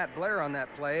Studwell and Matt Blair on that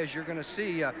play, as you're going to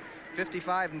see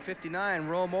 55 and 59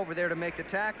 roam over there to make the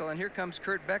tackle, and here comes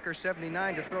Kurt Becker,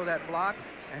 79, to throw that block,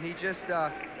 and he just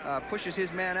pushes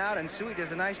his man out, and Suhey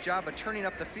does a nice job of turning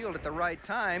up the field at the right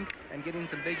time and getting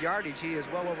some big yardage. He is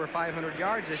well over 500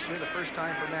 yards this year, the first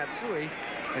time for Matt Suhey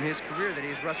in his career that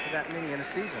he's rushed for that many in a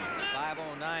season.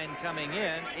 5:09 coming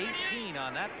in, 18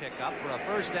 on that pickup for a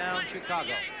 1st down,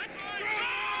 Chicago.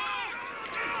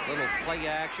 Little play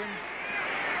action.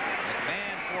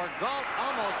 McMahon for Galt,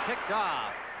 almost picked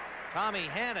off. Tommy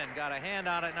Hannon got a hand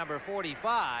on it, number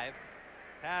 45.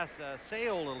 Pass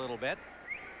sailed a little bit.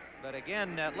 But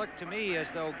again, it looked to me as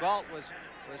though Galt was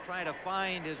was trying to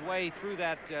find his way through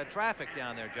that traffic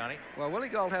down there, Johnny. Well, Willie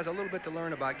Gault has a little bit to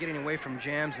learn about getting away from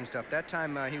jams and stuff. That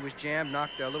time he was jammed,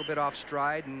 knocked a little bit off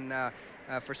stride, and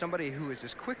for somebody who is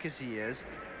as quick as he is,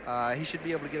 he should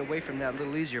be able to get away from that a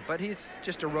little easier. But he's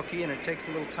just a rookie, and it takes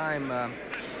a little time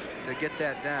to get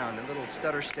that down, the little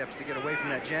stutter steps to get away from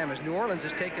that jam. As New Orleans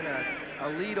has taken a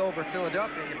lead over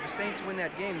Philadelphia, and if the Saints win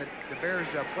that game, the Bears'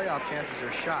 playoff chances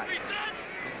are shot.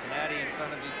 Cincinnati in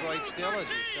front of Detroit still, as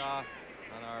we saw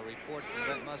on our report from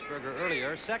Brent Musburger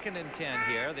earlier. 2nd and 10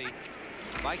 here. The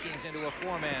Vikings into a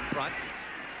 4-man front.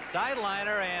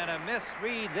 Sideliner and a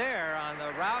misread there on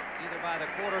the route, either by the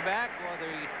quarterback or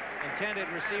the intended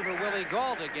receiver, Willie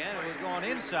Gault again. It was going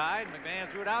inside.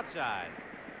 McMahon threw it outside.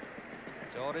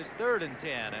 So it is 3rd and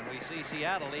 10, and we see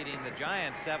Seattle leading the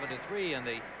Giants 7-3 in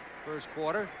the first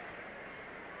quarter.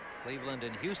 Cleveland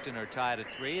and Houston are tied at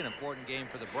 3, an important game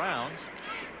for the Browns.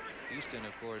 Houston,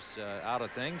 of course, out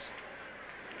of things.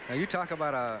 Now you talk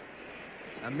about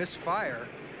a misfire.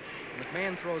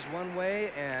 McMahon throws one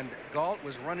way, and Gault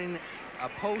was running a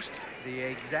post the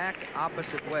exact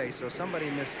opposite way. So somebody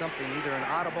missed something, either an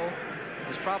audible. It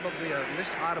was probably a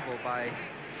missed audible by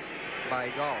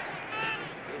Gault.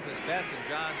 Rufus Betts and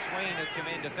John Swain have come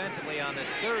in defensively on this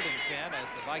 3rd and 10 as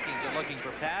the Vikings are looking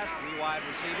for pass. 3 wide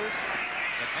receivers.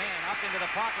 McMahon up into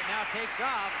the pocket now, takes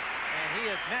off, and he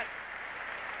is met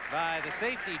by the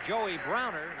safety, Joey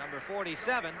Browner, number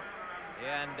 47,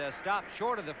 and stopped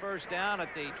short of the first down at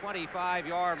the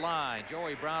 25-yard line.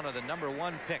 Joey Browner, the number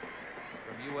 1 pick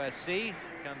from USC,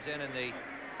 comes in the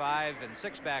 5- and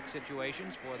 6-back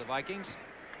situations for the Vikings.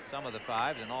 Some of the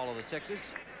 5s and all of the 6s.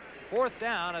 4th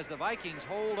down as the Vikings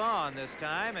hold on this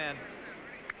time, and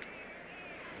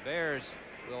the Bears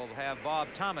will have Bob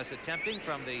Thomas attempting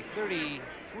from the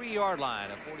 33-yard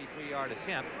line, a 43-yard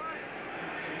attempt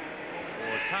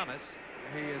for Thomas.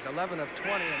 He is 11 of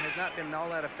 20 and has not been all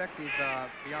that effective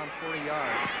beyond 40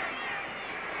 yards.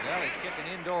 Well, he's kicking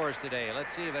indoors today.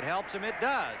 Let's see if it helps him. It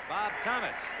does. Bob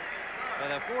Thomas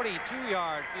with a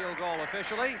 42-yard field goal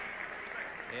officially.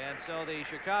 And so the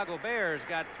Chicago Bears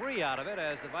got 3 out of it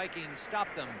as the Vikings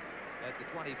stopped them at the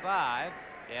 25.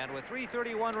 And with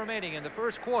 3:31 remaining in the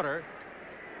first quarter,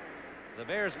 the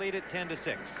Bears lead it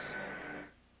 10-6.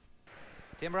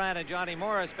 Tim Bryant and Johnny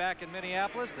Morris back in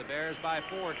Minneapolis. The Bears by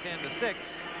 4, 10-6.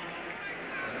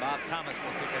 And Bob Thomas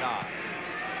will kick it off.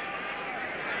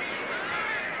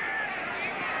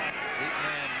 Deep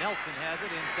man Nelson has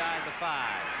it inside the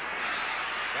 5.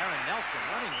 Darren Nelson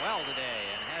running well today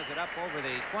and has it up over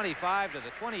the 25 to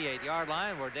the 28-yard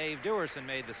line where Dave Dewerson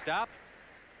made the stop.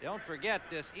 Don't forget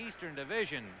this Eastern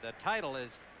Division. The title is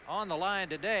on the line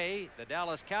today. The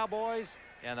Dallas Cowboys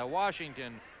and the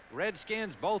Washington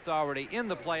Redskins both already in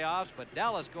the playoffs, but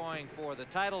Dallas going for the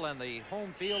title and the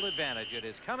home field advantage. It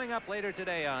is coming up later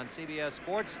today on CBS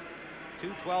Sports.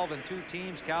 2-12 and 2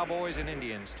 teams, Cowboys and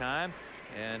Indians time.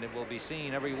 And it will be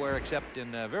seen everywhere except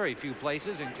in very few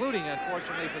places, including,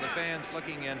 unfortunately, for the fans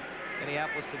looking in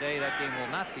Minneapolis today. That game will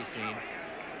not be seen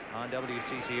on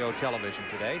WCCO television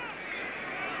today.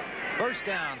 First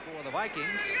down for the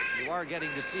Vikings. You are getting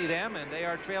to see them, and they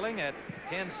are trailing at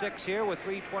 10-6 here with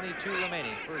 3:22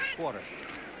 remaining, first quarter.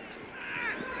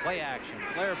 Play action,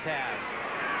 flare pass.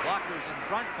 Blockers in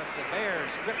front, but the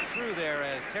Bears stripped through there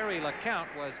as Terry LeCount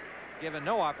was given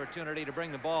no opportunity to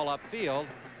bring the ball upfield.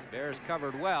 Bears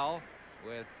covered well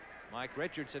with Mike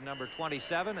Richardson, number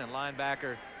 27, and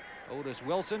linebacker Otis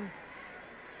Wilson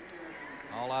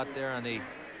all out there on the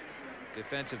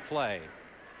defensive play.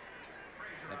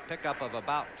 A pickup of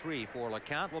about 3 for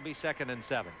LeCount will be 2nd and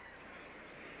 7.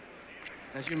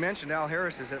 As you mentioned, Al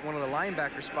Harris is at one of the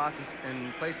linebacker spots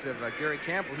in place of Gary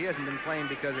Campbell. He hasn't been playing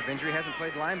because of injury. Hasn't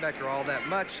played linebacker all that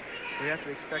much. We have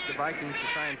to expect the Vikings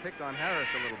to try and pick on Harris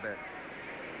a little bit.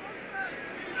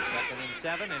 2nd and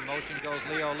 7. In motion goes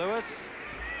Leo Lewis.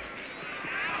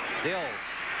 Dills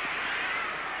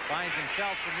finds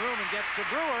himself some room and gets to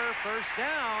Brewer. First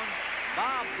down.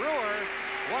 Bob Brewer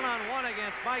one-on-one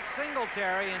against Mike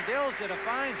Singletary, and Dills did a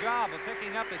fine job of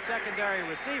picking up his secondary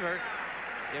receiver.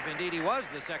 If indeed he was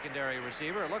the secondary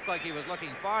receiver, it looked like he was looking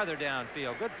farther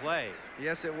downfield. Good play.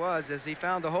 Yes, it was, as he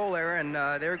found the hole there, and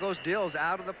there goes Dills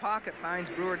out of the pocket, finds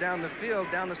Brewer down the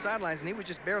field, down the sidelines, and he was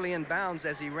just barely in bounds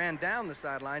as he ran down the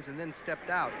sidelines and then stepped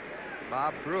out.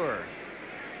 Bob Brewer.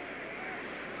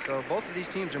 So both of these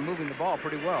teams are moving the ball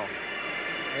pretty well.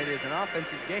 It is an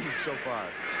offensive game so far.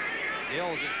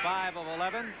 Dills is 5 of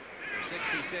 11 for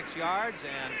 66 yards,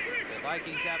 and the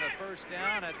Vikings have a first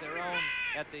down at their own,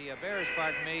 at the Bears,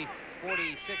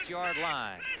 46-yard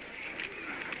line.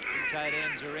 2 tight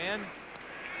ends are in.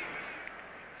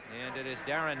 And it is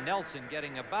Darren Nelson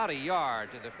getting about a yard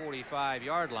to the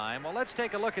 45-yard line. Well, let's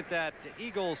take a look at that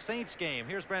Eagles-Saints game.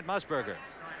 Here's Brent Musburger.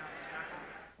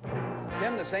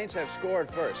 Tim, the Saints have scored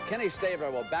first. Kenny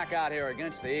Stabler will back out here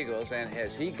against the Eagles, and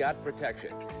has he got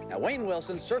protection? Now, Wayne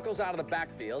Wilson circles out of the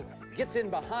backfield, gets in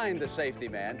behind the safety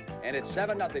man, and it's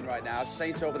 7-0 right now,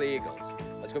 Saints over the Eagles.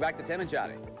 Let's go back to Tim and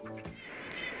Johnny.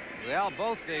 Well,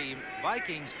 both the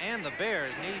Vikings and the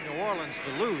Bears need New Orleans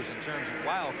to lose in terms of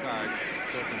wild card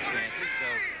circumstances, so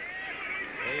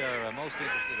they are most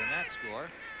interested in that score.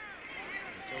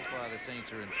 And so far, the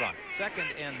Saints are in front. 2nd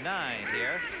and 9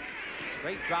 here.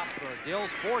 Straight drop for Dills,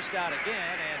 forced out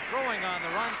again, and throwing on the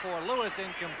run for Lewis,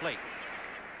 incomplete.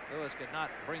 Lewis could not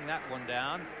bring that one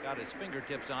down, got his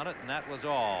fingertips on it, and that was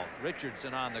all.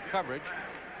 Richardson on the coverage.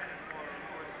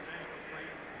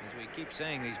 As we keep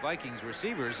saying, these Vikings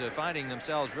receivers are finding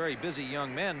themselves very busy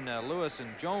young men. Lewis and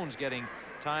Jones getting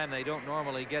time they don't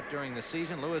normally get during the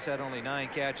season. Lewis had only 9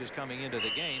 catches coming into the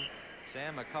game.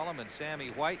 Sam McCullum and Sammy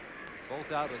White both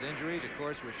out with injuries. Of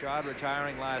course, Rashad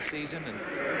retiring last season, and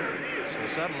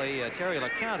so suddenly Terry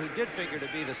LeCount, who did figure to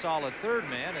be the solid 3rd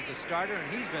man, is a starter, and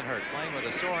he's been hurt, playing with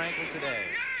a sore ankle today.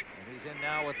 And he's in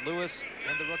now with Lewis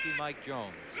and the rookie Mike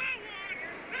Jones.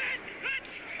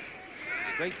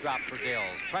 Straight drop for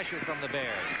Dills. Pressure from the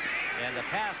Bears, and the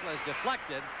pass was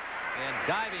deflected, and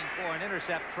diving for an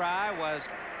intercept try was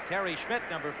Terry Schmidt,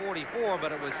 number 44,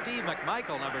 but it was Steve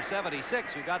McMichael, number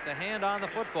 76, who got the hand on the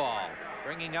football,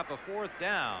 bringing up a 4th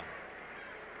down.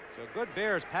 So good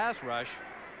Bears pass rush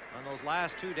on those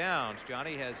last 2 downs,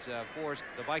 Johnny, has forced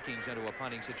the Vikings into a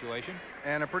punting situation.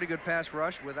 And a pretty good pass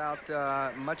rush without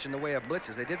much in the way of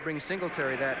blitzes. They did bring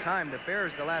Singletary that time. The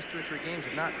Bears, the last 2 or 3 games,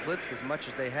 have not blitzed as much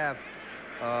as they have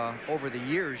over the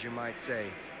years, you might say.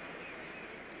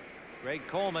 Greg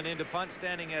Coleman into punt,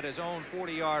 standing at his own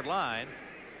 40-yard line.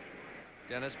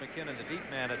 Dennis McKinnon, the deep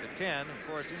man, at the 10. Of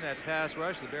course, in that pass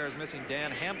rush, the Bears missing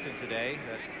Dan Hampton today.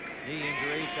 That knee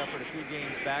injury suffered a few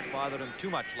games back, bothered him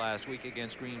too much last week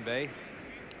against Green Bay.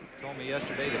 Told me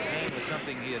yesterday that pain was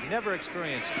something he had never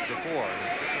experienced before in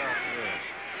his football career.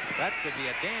 That could be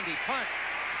a dandy punt,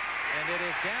 and it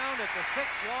is down at the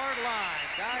 6-yard line.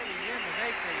 Diving in to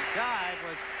make the dive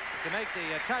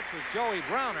touch was Joey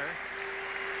Browner,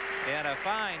 and a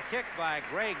fine kick by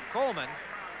Greg Coleman.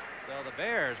 So the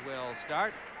Bears will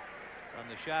start from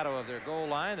the shadow of their goal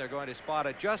line. They're going to spot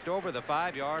it just over the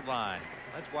 5-yard line.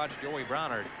 Let's watch Joey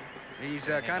Browner. He's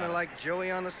kind of like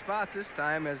Joey on the spot this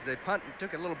time, as the punt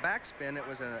took a little backspin. It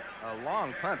was a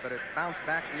long punt, but it bounced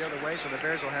back the other way, so the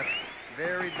Bears will have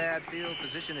very bad field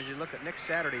position as you look at next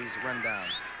Saturday's rundown.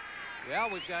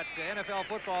 Well, we've got NFL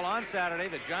football on Saturday.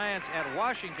 The Giants at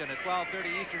Washington at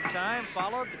 12:30 Eastern Time,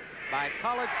 followed by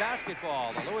college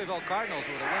basketball. The Louisville Cardinals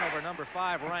with a win over number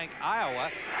 5 ranked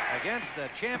Iowa against the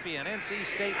champion NC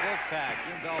State Wolfpack.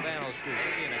 Jim Valvano's crew.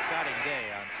 Should be an exciting day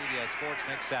on CBS Sports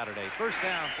next Saturday. First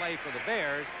down play for the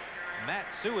Bears. Matt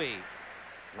Suhey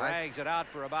drags it out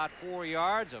for about 4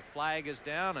 yards. A flag is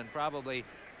down, and probably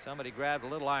somebody grabbed a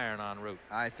little iron en route.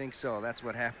 I think so. That's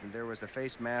what happened. There was a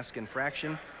face mask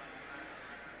infraction.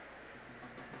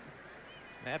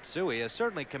 Matt Suhey has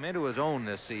certainly come into his own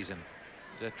this season.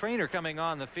 The trainer coming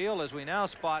on the field as we now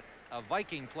spot a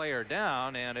Viking player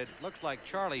down, and it looks like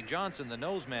Charlie Johnson, the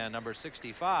noseman, number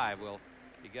 65, will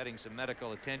be getting some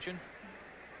medical attention.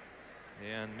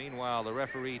 And meanwhile, the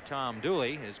referee, Tom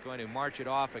Dooley, is going to march it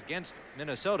off against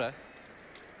Minnesota,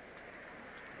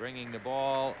 bringing the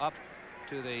ball up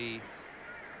to the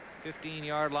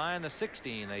 15-yard line, the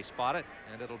 16. They spot it,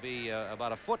 and it'll be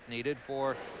about a foot needed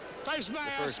for the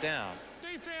first down.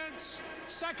 Defense,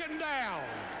 2nd down.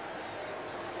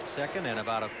 2nd and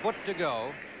about a foot to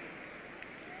go.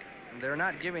 They're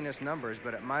not giving us numbers,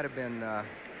 but it might have been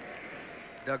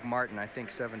Doug Martin, I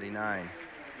think 79.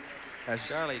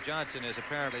 Charlie Johnson is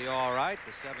apparently all right.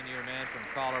 The 7-year man from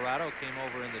Colorado came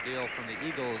over in the deal from the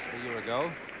Eagles a year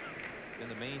ago. Been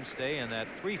the mainstay in that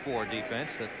 3-4 defense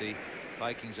that the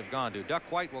Vikings have gone to. Duck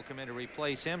White will come in to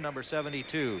replace him, number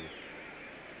 72.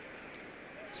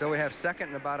 So we have 2nd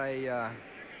and about a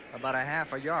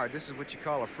half a yard. This is what you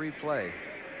call a free play.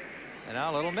 And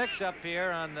now a little mix-up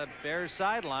here on the Bears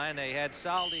sideline. They had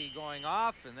Saldi going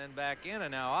off and then back in,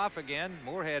 and now off again.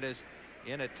 Moorhead is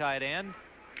in at tight end.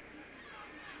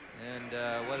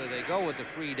 And whether they go with the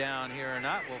free down here or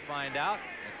not, we'll find out.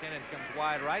 McKinnon comes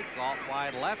wide right, Galt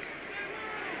wide left.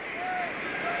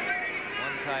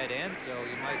 One tight end, so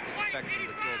you might expect him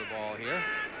to throw the ball here.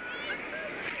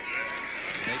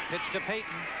 They pitch to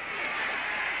Payton.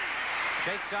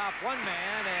 Shakes off one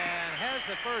man and has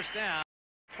the first down.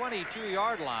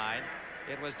 22-yard line.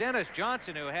 It was Dennis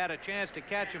Johnson who had a chance to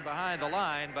catch him behind the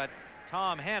line, but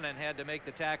Tom Hannon had to make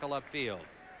the tackle upfield.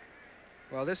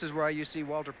 Well, this is where you see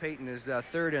Walter Payton is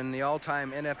third in the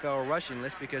all-time NFL rushing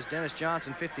list, because Dennis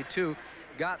Johnson, 52,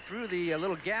 got through the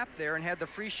little gap there and had the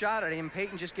free shot at him.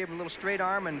 Payton just gave him a little straight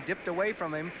arm and dipped away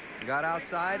from him, got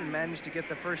outside and managed to get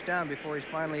the first down before he's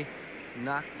finally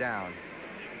knocked down.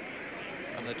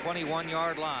 From the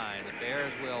 21-yard line, the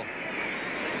Bears will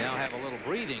now have a little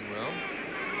breathing room,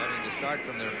 having to start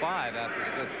from their 5 after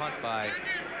the good punt by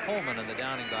Coleman and the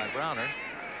downing by Browner.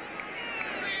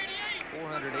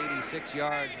 486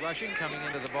 yards rushing coming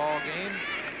into the ball game.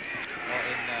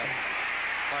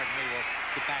 Pardon me, we'll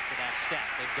get back to that stat.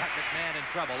 They've got McMahon in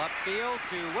trouble. Upfield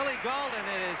to Willie Gault, and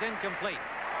it is incomplete.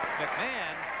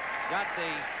 McMahon got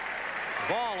the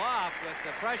ball off with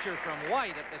the pressure from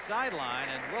White at the sideline,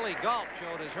 and Willie Gault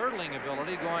showed his hurdling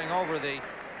ability going over the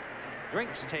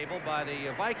drinks table by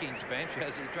the Vikings bench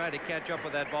as he tried to catch up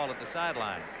with that ball at the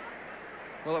sideline.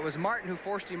 Well, it was Martin who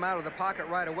forced him out of the pocket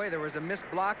right away. There was a missed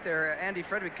block there. Andy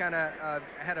Frederick kind of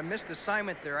had a missed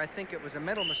assignment there. I think it was a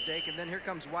mental mistake, and then here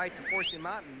comes White to force him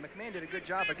out, and McMahon did a good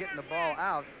job of getting the ball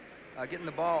out, getting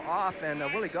the ball off, and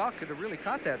Willie Gault could have really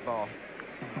caught that ball.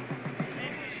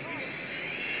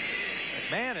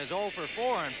 McMahon is 0 for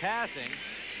 4 in passing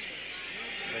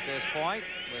at this point,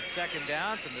 with second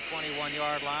down from the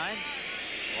 21-yard line.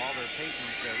 Walter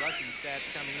Payton's rushing stats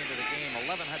coming into the game,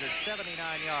 1,179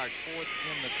 yards, 4th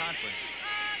in the conference.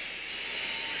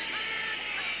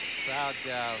 Crowd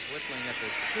whistling at the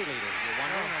cheerleaders, you're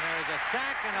wondering, and there's a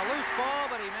sack and a loose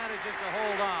ball, but he manages to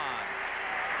hold on.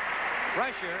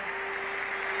 Pressure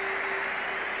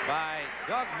by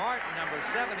Doug Martin, number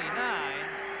 79,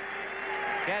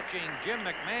 catching Jim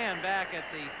McMahon back at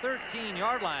the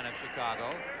 13-yard line of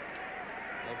Chicago.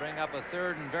 They'll bring up a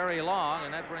 3rd and very long,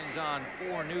 and that brings on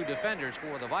 4 new defenders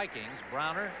for the Vikings.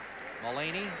 Browner,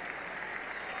 Mullaney,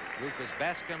 Rufus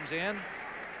Best comes in,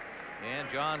 and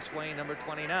John Swain, number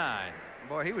 29.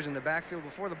 Boy, he was in the backfield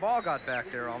before the ball got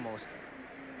back there almost.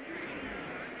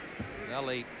 Well,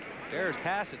 the Bears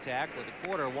pass attack with the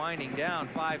quarter winding down,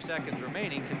 5 seconds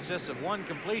remaining, consists of 1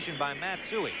 completion by Matt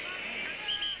Suhey.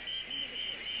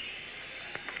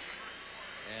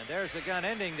 And there's the gun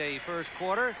ending the first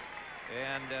quarter.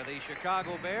 And the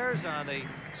Chicago Bears, on the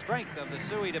strength of the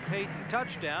Suhey to Payton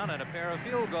touchdown and a pair of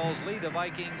field goals, lead the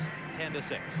Vikings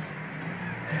 10-6.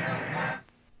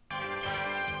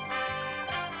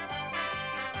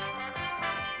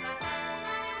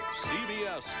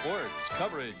 CBS Sports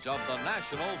coverage of the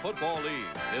National Football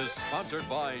League is sponsored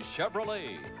by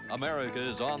Chevrolet. America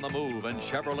is on the move, and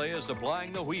Chevrolet is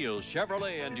supplying the wheels.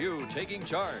 Chevrolet and you taking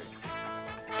charge.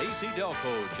 AC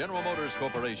Delco General Motors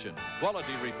Corporation.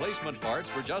 Quality replacement parts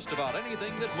for just about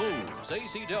anything that moves.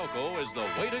 AC Delco is the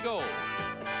way to go.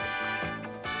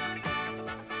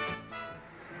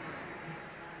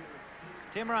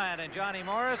 Tim Ryan and Johnny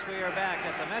Morris, we are back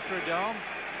at the Metrodome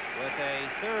with a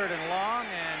 3rd and long,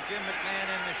 and Jim McMahon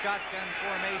in the shotgun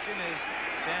formation is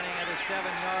standing at his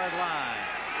 7-yard line.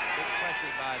 Big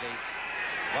pressure by the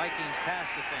Vikings pass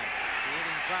defense,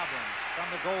 creating problems from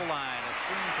the goal line. A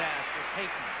screen pass for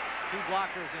Payton. 2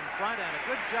 blockers in front, and a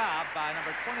good job by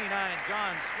number 29,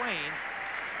 John Swain,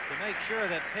 to make sure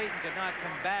that Payton could not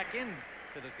come back into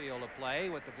the field of play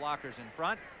with the blockers in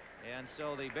front, and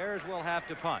so the Bears will have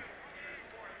to punt.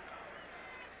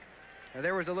 Now,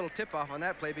 there was a little tip-off on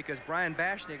that play because Brian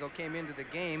Bashnagel came into the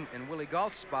game in Willie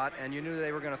Gault's spot, and you knew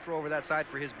they were going to throw over that side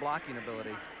for his blocking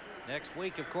ability. Next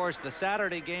week, of course, the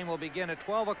Saturday game will begin at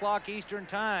 12 o'clock Eastern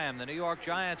Time. The New York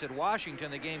Giants at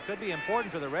Washington. The game could be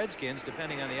important for the Redskins,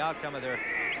 depending on the outcome of their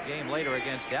game later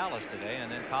against Dallas today.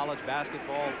 And then college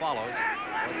basketball follows,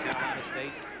 North Carolina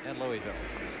State and Louisville.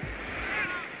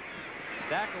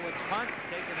 Stackowitz punt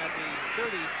taken at the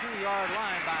 32-yard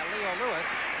line by Leo Lewis.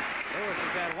 Lewis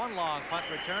has had 1 long punt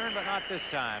return, but not this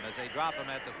time, as they drop him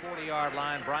at the 40-yard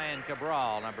line. Brian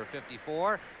Cabral, number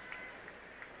 54.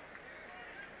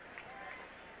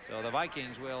 So the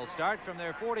Vikings will start from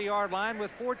their 40-yard line with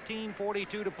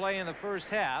 14:42 to play in the first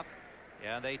half.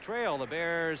 And they trail the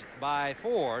Bears by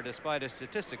 4, despite a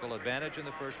statistical advantage in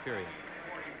the first period.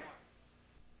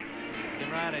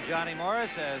 Tim Ryan and Johnny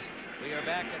Morris, as we are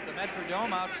back at the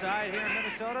Metrodome outside here in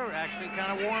Minnesota. Actually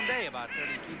kind of warm day, about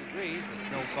 32 degrees with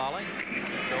snow falling.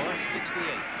 Indoors, 68.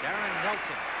 Darren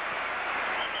Nelson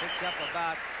picks up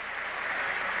about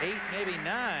 8, maybe 9,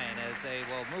 as they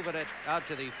will move it out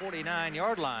to the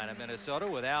 49-yard line of Minnesota,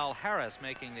 with Al Harris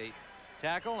making the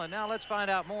tackle. And now let's find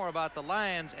out more about the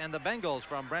Lions and the Bengals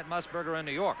from Brent Musburger in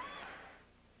New York.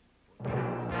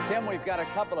 Tim, we've got a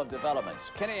couple of developments.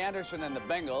 Kenny Anderson and the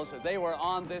Bengals, they were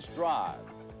on this drive.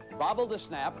 Bobbled the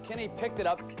snap. Kenny picked it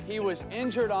up. He was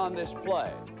injured on this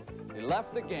play. He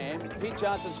left the game. Pete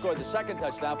Johnson scored the second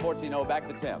touchdown, 14-0, back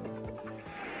to Tim.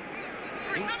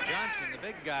 Pete Johnson, the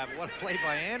big guy, but what a play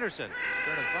by Anderson.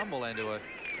 Turned a fumble into a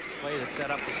play that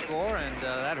set up the score, and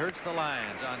that hurts the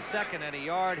Lions. On second and a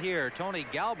yard here, Tony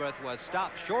Galbraith was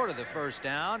stopped short of the first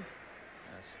down.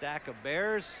 A stack of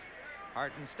Bears,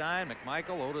 Hartenstein,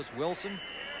 McMichael, Otis Wilson,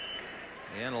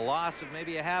 and a loss of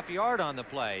maybe a half yard on the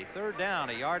play. Third down,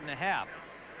 a yard and a half.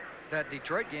 That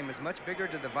Detroit game is much bigger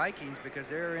to the Vikings because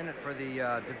they're in it for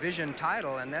the division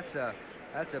title, and that's a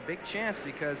big chance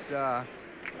because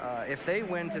if they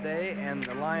win today and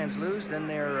the Lions lose, then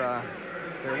they're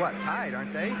what, tied,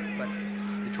 aren't they? But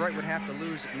Detroit would have to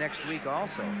lose next week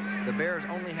also. The Bears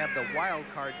only have the wild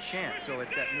card chance, so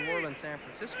it's at New Orleans, San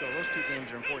Francisco. Those two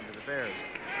games are important to the Bears.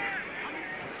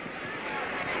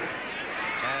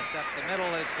 Pass up the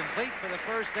middle is complete for the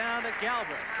first down to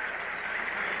Galbraith.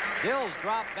 Dills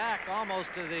dropped back almost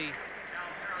to the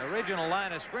original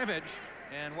line of scrimmage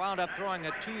and wound up throwing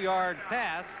a 2-yard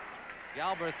pass.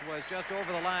 Galbraith was just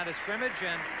over the line of scrimmage,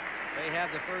 and they have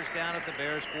the first down at the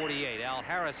Bears' 48. Al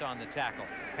Harris on the tackle.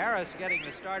 Harris getting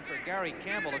the start for Gary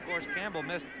Campbell. Of course, Campbell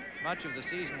missed much of the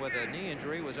season with a knee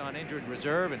injury, was on injured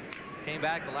reserve, and came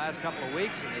back the last couple of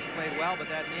weeks and has played well, but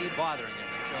that knee bothering him.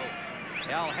 So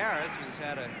Al Harris, who's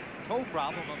had a toe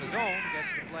problem of his own,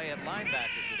 gets to play at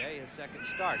linebacker today, his second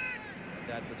start at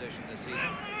that position this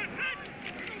season.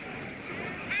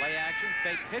 Play action,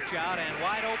 fake pitch out, and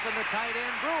wide open the tight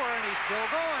end Brewer, and he's still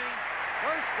going.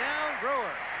 First down,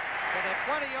 Brewer to the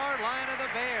 20-yard line of the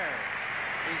Bears.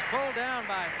 He's pulled down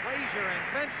by Frazier and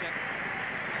Fensick,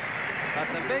 but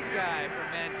the big guy from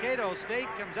Mankato State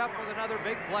comes up with another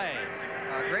big play.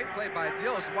 Great play by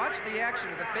Dills. Watch the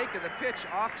action of the fake of the pitch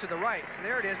off to the right.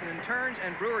 There it is, and then turns,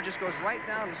 and Brewer just goes right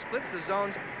down and splits the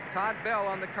zones. Todd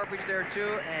Bell on the coverage there,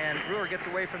 too, and Brewer gets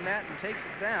away from that and takes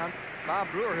it down.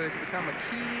 Bob Brewer, who has become a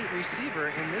key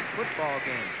receiver in this football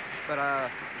game. But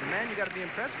the man you got to be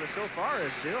impressed with so far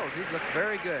is Dills. He's looked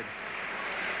very good.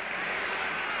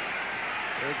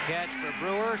 Good catch for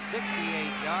Brewer, 68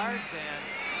 yards, and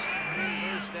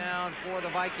first down for the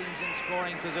Vikings in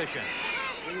scoring position.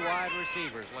 3 wide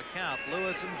receivers, LeCount,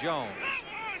 Lewis, and Jones.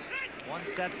 One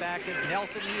setback is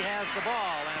Nelson. He has the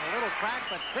ball, and a little crack,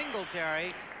 but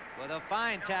Singletary with a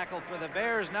fine tackle for the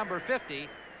Bears, number 50,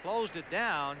 closed it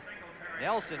down.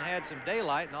 Nelson had some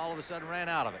daylight and all of a sudden ran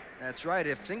out of it. That's right.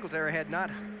 If Singletary had not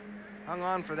hung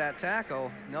on for that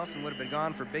tackle, Nelson would have been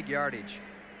gone for big yardage.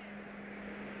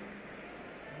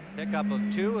 Pickup of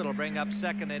 2. It'll bring up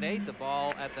second and 8. The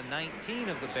ball at the 19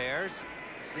 of the Bears.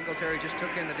 Singletary just took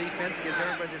in the defense, gives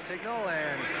everybody the signal,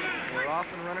 and we're off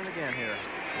and running again here.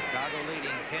 Chicago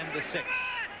leading 10-6. A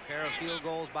pair of field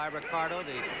goals by Ricardo,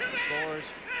 the scores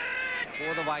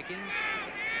for the Vikings.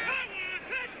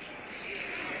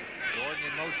 Jordan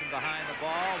in motion behind the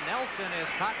ball. Nelson is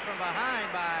caught from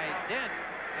behind by Dent,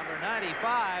 number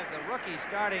 95, the rookie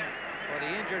starting for the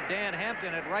injured Dan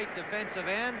Hampton at right defensive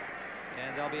end.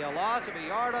 And there'll be a loss of a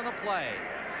yard on the play.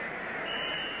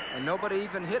 And nobody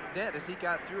even hit Dent as he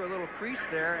got through a little crease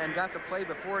there and got the play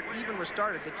before it even was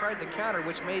started. They tried the counter,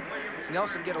 which made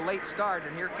Nelson get a late start,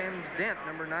 and here comes Dent,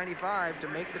 number 95, to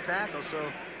make the tackle. So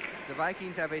the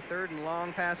Vikings have a third and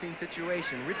long passing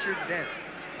situation. Richard Dent,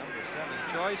 number 7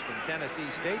 choice from Tennessee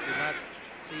State, did not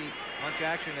see much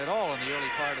action at all in the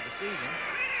early part of the season.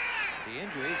 The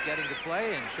injuries getting to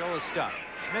play and show his stuff.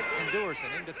 Schmidt and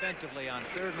Duerson in defensively on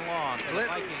third and long for the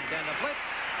Vikings, and the blitz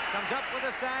comes up with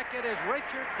a sack. It is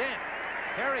Richard Dent.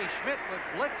 Terry Schmidt was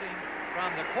blitzing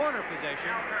from the corner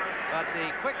position, but the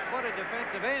quick-footed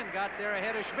defensive end got there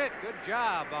ahead of Schmidt. Good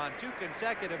job on 2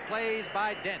 consecutive plays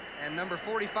by Dent. And number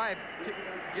 45,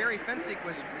 Gary Fensick,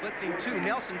 was blitzing too.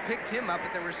 Nelson picked him up,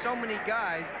 but there were so many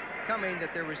guys coming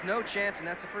that there was no chance, and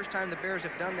that's the first time the Bears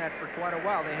have done that for quite a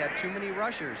while. They had too many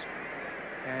rushers,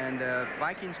 and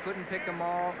Vikings couldn't pick them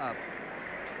all up.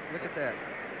 Look at that.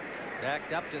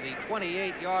 Backed up to the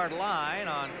 28-yard line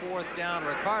on 4th down.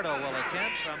 Ricardo will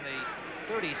attempt from the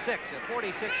 36. A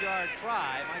 46-yard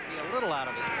try. Might be a little out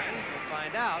of his range. We'll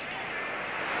find out.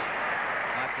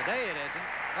 Not today, it isn't.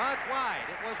 No, it's wide.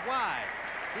 It was wide.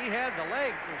 He had the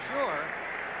leg for sure,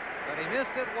 but he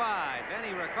missed it wide.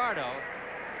 Benny Ricardo.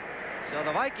 So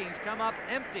the Vikings come up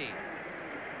empty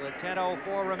with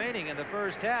 10:04 remaining in the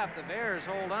first half. The Bears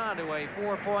hold on to a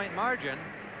 4-point margin,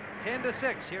 10-6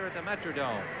 here at the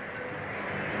Metrodome.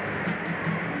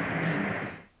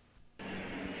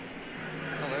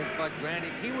 Well, there's Bud Grant.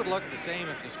 He would look the same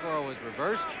if the score was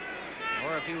reversed,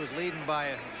 or if he was leading by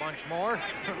a bunch more,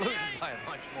 or losing by a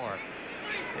bunch more.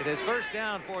 It is first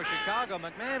down for Chicago.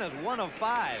 McMahon is 1 of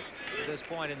 5 at this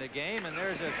point in the game, and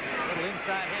there's a little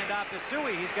inside handoff to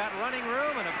Suhey. He's got running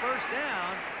room and a first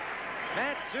down.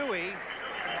 Matt Suhey,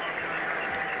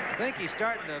 I think he's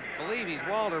starting to believe he's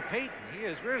Walter Payton. He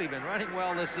has really been running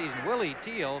well this season. Willie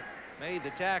Teal made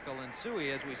the tackle, and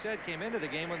Suhey, as we said, came into the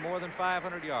game with more than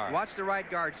 500 yards. Watch the right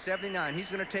guard, 79. He's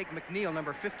going to take McNeil,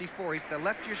 number 54. He's to the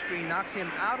left of your screen, knocks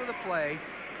him out of the play,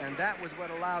 and that was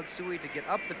what allowed Suhey to get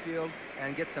up the field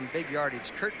and get some big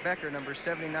yardage. Kurt Becker, number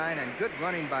 79, and good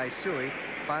running by Suhey,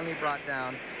 finally brought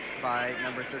down by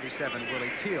number 37,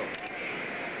 Willie Teal.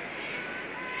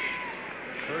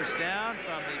 First down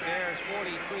from the Bears'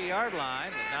 43-yard line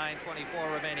with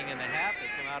 9:24 remaining in the half. They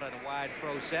come out on a wide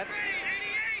pro set.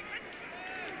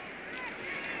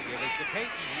 Give us to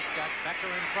Payton. He's got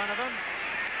Becker in front of him.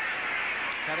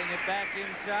 Cutting it back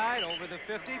inside over the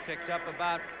 50. Picks up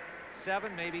about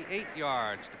 7, maybe 8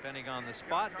 yards, depending on the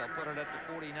spot. They'll put it at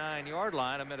the 49-yard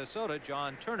line of Minnesota.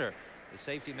 John Turner, the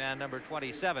safety man, number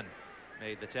 27,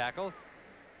 made the tackle.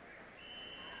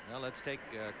 Well, let's take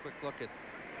a quick look at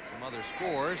some other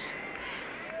scores.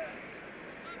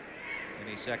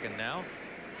 Any second now.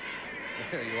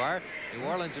 There you are. New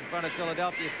Orleans in front of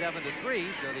Philadelphia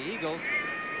 7-3. So the Eagles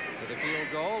with a field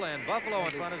goal, and Buffalo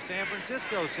in front of San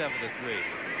Francisco 7-3.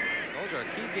 Those are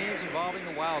key games involving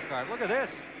the wild card. Look at this.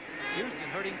 Houston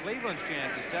hurting Cleveland's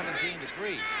chances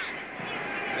 17-3.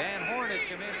 Van Horn has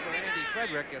come in for Andy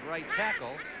Frederick at right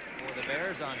tackle for the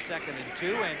Bears on 2nd and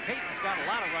 2, and Payton's got a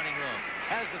lot of running room.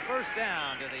 Has the first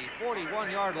down to the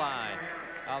 41-yard line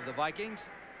of the Vikings.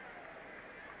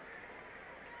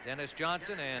 Dennis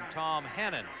Johnson and Tom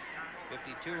Hannon,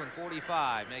 52 and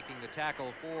 45, making the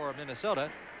tackle for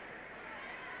Minnesota.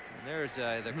 And there's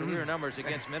the career numbers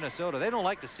against Minnesota. They don't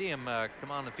like to see him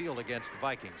come on the field against the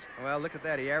Vikings. Well, look at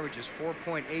that. He averages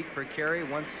 4.8 per carry,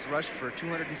 once rushed for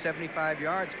 275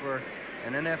 yards for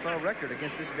an NFL record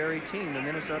against this very team, the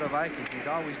Minnesota Vikings. He's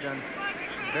always done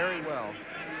very well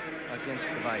against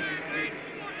the Vikes.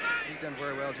 He's done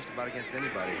very well just about against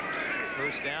anybody.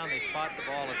 First down, they spot the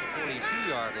ball at the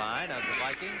 42-yard line of the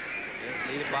Vikings.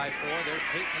 They lead it by 4. There's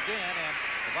Payton again, and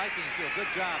the Vikings do a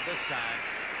good job this time.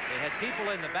 They had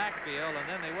people in the backfield, and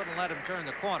then they wouldn't let him turn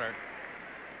the corner.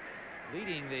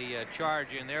 Leading the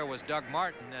charge in there was Doug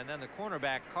Martin, and then the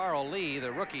cornerback Carl Lee,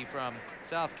 the rookie from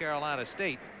South Carolina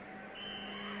State,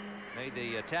 made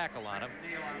the tackle on him.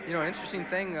 You know, interesting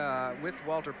thing with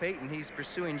Walter Payton, he's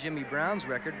pursuing Jimmy Brown's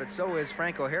record, but so is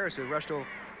Franco Harris, who rushed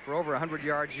for over 100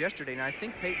 yards yesterday. And I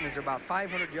think Payton is about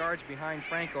 500 yards behind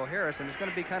Franco Harris, and it's going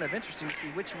to be kind of interesting to see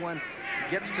which one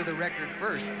gets to the record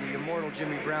first, the immortal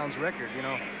Jimmy Brown's record. You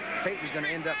know, Payton's going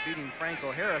to end up beating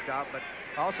Franco Harris out, but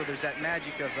also there's that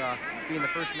magic of being the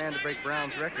first man to break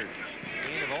Brown's record.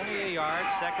 Gain of only a yard,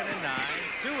 2nd and 9.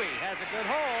 Suhey has a good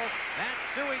hole. Matt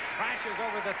Suhey crashes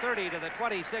over the 30 to the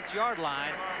 26-yard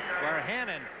line, where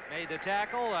Hannon made the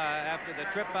tackle after the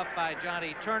trip up by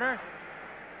Johnny Turner.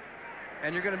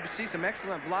 And you're going to see some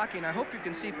excellent blocking. I hope you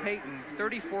can see Payton,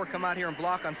 34, come out here and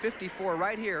block on 54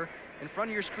 right here in front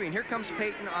of your screen. Here comes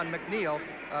Payton on McNeil.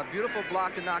 A beautiful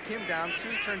block to knock him down.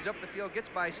 Suhey turns up the field, gets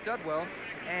by Studwell,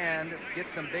 and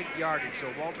gets some big yardage.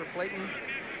 So Walter Payton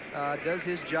does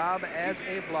his job as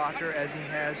a blocker, as he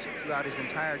has throughout his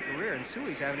entire career. And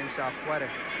Suhey's having himself quite a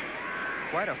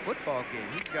football game.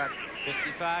 He's got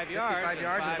 55 yards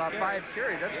and about 5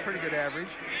 carries. That's a pretty good average.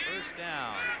 First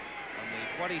down on the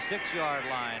 26-yard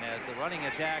line, as the running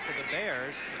attack of the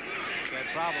Bears had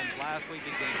problems last week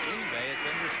against Green Bay. It's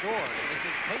been restored. And this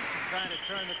is Payton trying to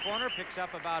turn the corner, picks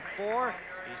up about 4.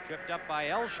 He's tripped up by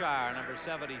Elshire, number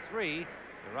 73,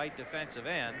 the right defensive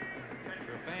end.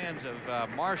 For fans of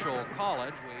Marshall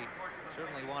College, we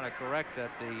certainly want to correct that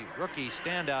the rookie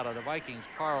standout of the Vikings,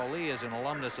 Carl Lee, is an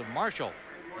alumnus of Marshall,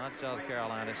 not South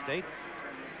Carolina State.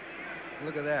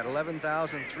 Look at that,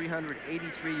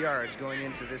 11,383 yards going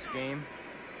into this game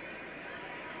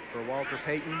for Walter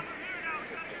Payton.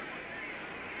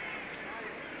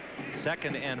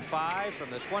 2nd and 5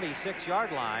 from the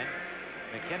 26-yard line.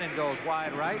 McKinnon goes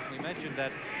wide right. We mentioned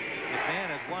that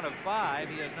McMahon is 1 of 5.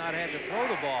 He has not had to throw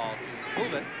the ball to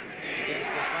move it against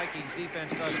this Vikings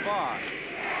defense thus far.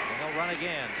 And they'll run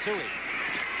again. Suhey.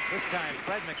 This time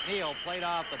Fred McNeil played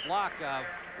off the block of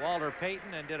Walter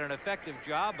Payton and did an effective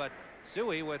job, but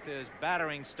Suhey, with his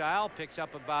battering style, picks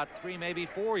up about 3, maybe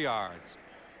 4 yards.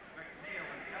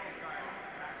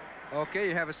 Okay,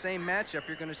 you have a same matchup.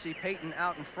 You're going to see Payton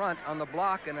out in front on the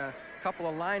block, and a couple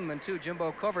of linemen too,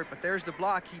 Jimbo Covert, but there's the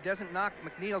block. He doesn't knock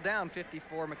McNeil down,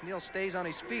 54. McNeil stays on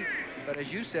his feet, but as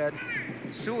you said,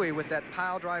 Suhey, with that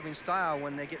pile driving style,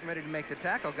 when they get ready to make the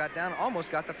tackle, got down, almost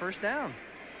got the first down.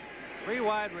 3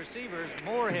 wide receivers,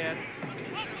 Moorhead,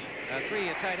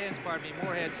 3 tight ends, pardon me,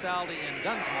 Moorhead, Saldi, and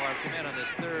Dunsmore have come in on this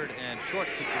 3rd and short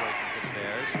situation for the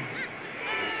Bears.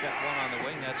 set one on the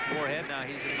wing. That's Moorhead. Now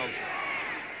he's in motion.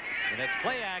 And it's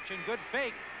play action. Good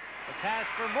fake. The pass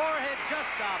for Moorhead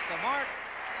just off the mark,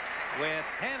 with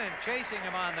Hannon chasing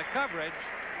him on the coverage.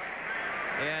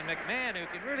 And McMahon, who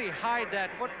can really hide that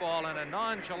football in a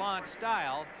nonchalant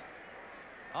style,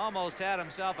 almost had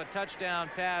himself a touchdown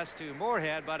pass to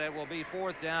Moorhead, but it will be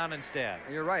 4th down instead.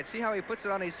 You're right. See how he puts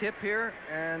it on his hip here?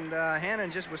 And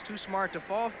Hannon just was too smart to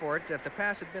fall for it. If the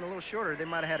pass had been a little shorter, they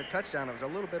might have had a touchdown. It was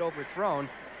a little bit overthrown.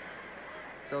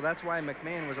 So that's why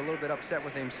McMahon was a little bit upset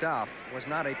with himself. It was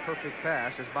not a perfect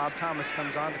pass as Bob Thomas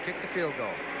comes on to kick the field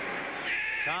goal.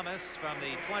 Thomas from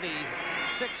the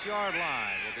 26-yard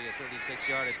line will be a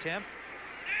 36-yard attempt.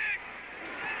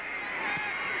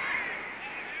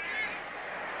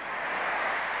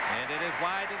 And it is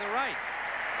wide to the right.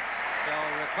 So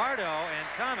Ricardo and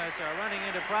Thomas are running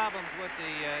into problems with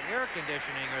the air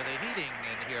conditioning or the heating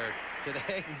in here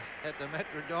today at the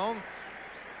Metrodome,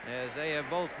 as they have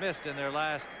both missed in their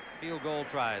last field goal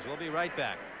tries. We'll be right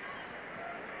back.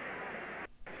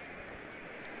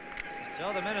 So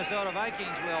the Minnesota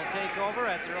Vikings will take over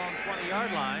at their own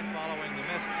 20-yard line following the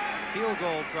missed field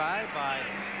goal try by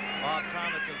Bob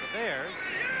Thomas of the Bears.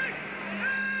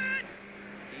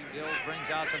 Steve Dills brings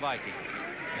out the Vikings.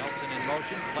 Nelson in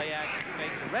motion, play action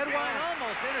fake to Redwine,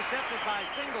 almost intercepted by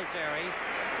Singletary.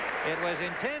 It was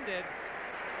intended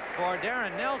for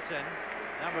Darren Nelson,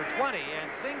 number 20, and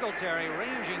Singletary,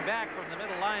 ranging back from the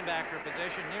middle linebacker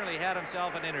position, nearly had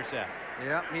himself an intercept.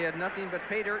 Yeah, he had nothing but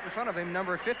pay dirt in front of him.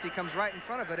 Number 50 comes right in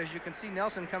front of it. As you can see,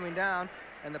 Nelson coming down,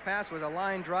 and the pass was a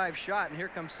line drive shot, and here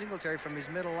comes Singletary from his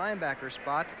middle linebacker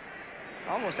spot.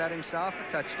 Almost had himself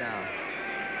a touchdown.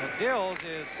 Well, Dills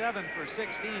is 7 for 16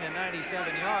 and 97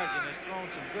 yards and has thrown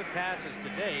some good passes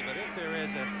today, but if there is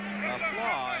a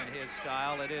flaw in his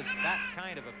style, it is that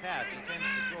kind of a pass. He tends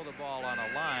to throw the ball on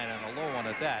a line, and a low one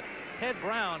at that. Ted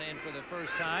Brown in for the first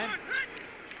time,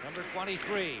 number 23.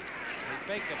 They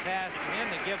fake a pass to him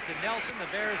to give to Nelson.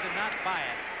 The Bears did not buy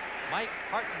it. Mike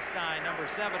Hartenstein, number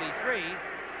 73,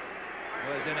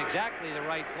 was in exactly the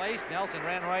right place. Nelson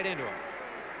ran right into him.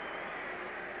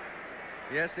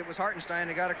 Yes, it was Hartenstein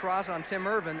that got across on Tim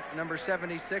Irvin, number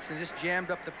 76, and just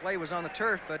jammed up the play. Was on the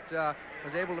turf, but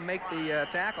was able to make the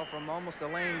tackle from almost a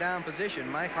laying down position.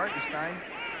 Mike Hartenstein,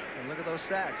 and look at those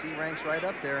sacks. He ranks right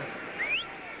up there.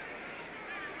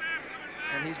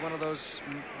 And he's one of those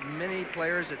many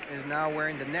players that is now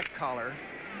wearing the neck collar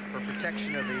for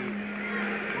protection of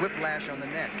the whiplash on the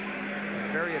neck.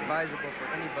 Very advisable for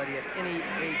anybody at any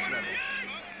age level.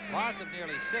 Loss of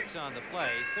nearly 6 on the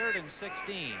play. 3rd and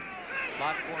 16.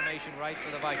 Slot formation right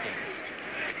for the Vikings.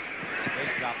 Big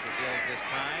drop to Dills this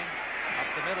time. Up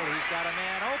the middle, he's got a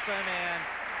man open, and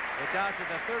it's out to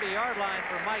the 30-yard line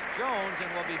for Mike Jones,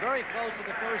 and will be very close to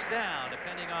the first down,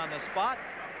 depending on the spot.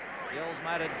 Dills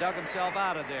might have dug himself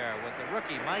out of there with the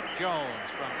rookie Mike Jones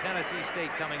from Tennessee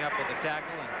State coming up with the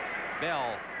tackle, and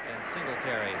Bell and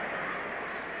Singletary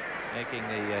making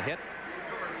the hit.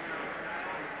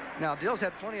 Now, Dills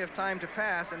had plenty of time to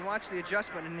pass, and watch the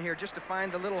adjustment in here just to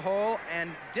find the little hole,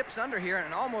 and dips under here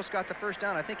and almost got the first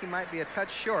down. I think he might be a touch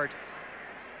short.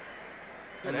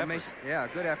 Good effort. Yeah,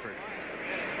 good effort.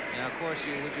 Now, of course,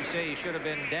 would you say he should have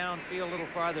been downfield a little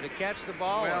farther to catch the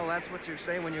ball? Well, that's what you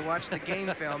say when you watch the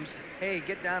game films. Hey,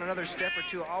 get down another step or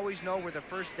two. Always know where the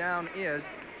first down is,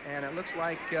 and it looks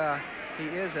like he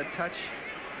is a touch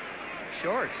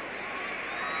short.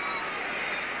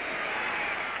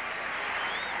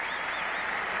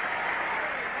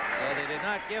 So they did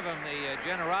not give him the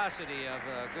generosity of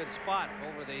a good spot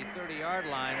over the 30-yard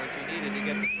line, which he needed to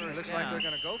get the first down. It looks like they're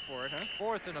going to go for it, huh?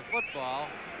 4th and a football.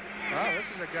 Oh, this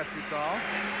is a gutsy call.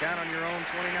 Down on your own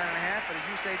 29 and a half, but as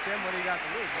you say, Tim, what do you got to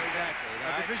lose? Well, exactly.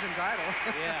 A division title.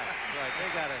 Yeah, right. They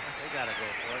gotta go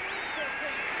for it.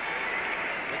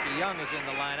 Ricky Young is in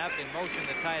the lineup. In motion,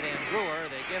 the tight end Brewer.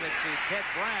 They give it to Ted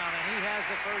Brown, and he has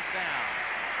the first down.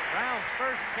 Brown's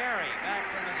first carry back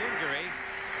from his injury.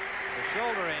 The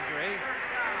shoulder injury,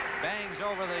 bangs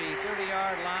over the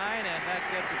 30-yard line, and that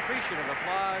gets appreciative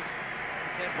applause from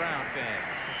Ted Brown fans.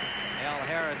 Al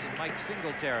Harris and Mike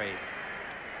Singletary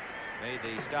made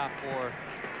the stop for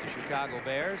the Chicago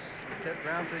Bears. Ted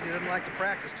Brown says he doesn't like to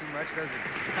practice too much, does he?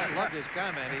 I loved his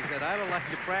comment. He said, I don't like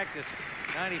to practice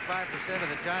 95%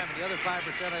 of the time, and the other 5%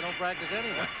 I don't practice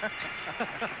anyway.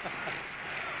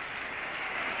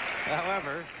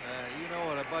 However, you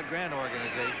know, at a Bud Grant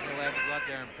organization, he'll have to go out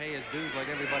there and pay his dues like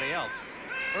everybody else.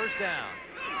 First down.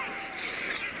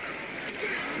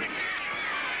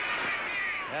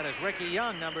 That is Ricky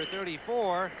Young, number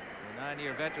 34, a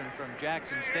 9-year veteran from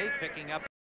Jackson State, picking up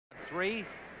 3. And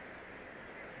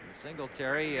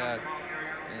Singletary, as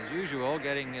usual,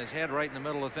 getting his head right in the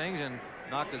middle of things and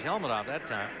knocked his helmet off that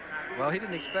time. Well, he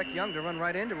didn't expect Young to run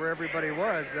right into where everybody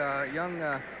was. Young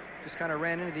just kind of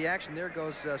ran into the action. There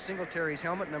goes Singletary's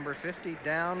helmet, number 50,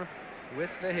 down with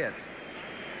the hit.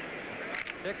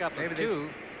 Pick up of 2.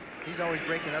 He's always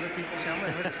breaking other people's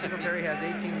helmets. Singletary has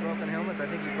 18 broken helmets. I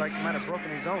think he might have broken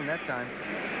his own that time.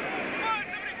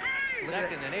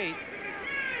 Second and 8.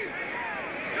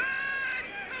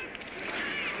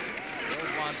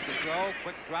 Bills wants to throw.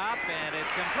 Quick drop, and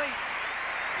it's complete.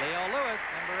 Leo Lewis,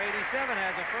 number 87,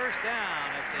 has a first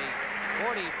down at the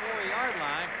 44-yard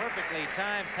line. Perfectly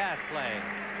timed pass play.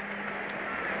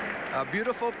 A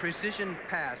beautiful precision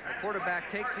pass. The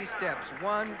quarterback takes these steps.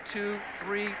 1, 2,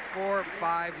 3, 4,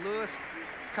 5. Lewis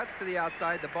cuts to the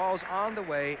outside. The ball's on the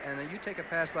way, and then you take a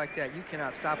pass like that, you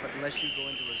cannot stop it unless you go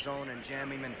into a zone and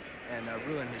jam him and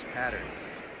ruin his pattern.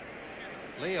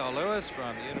 Leo Lewis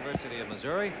from the University of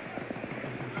Missouri.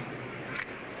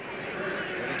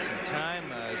 Getting some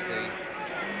time as the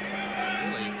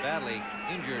really badly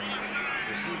injured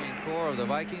receiving core of the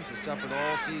Vikings has suffered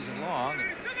all season long.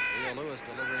 And Leo Lewis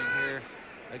delivering here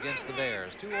against the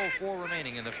Bears. 2:04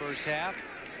 remaining in the first half.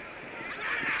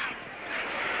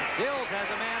 Dills has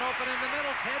a man open in the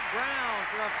middle. Ted Brown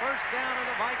for a first down of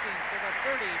the Vikings to the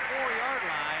 34-yard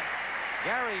line.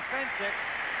 Gary Fensick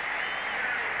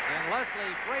and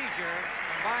Leslie Frazier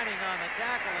combining on the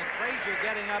tackle, and Frazier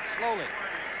getting up slowly.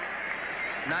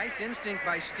 Nice instinct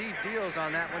by Steve Deals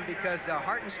on that one, because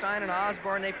Hartenstein and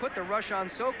Osborne, they put the rush on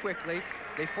so quickly.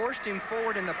 They forced him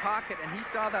forward in the pocket, and he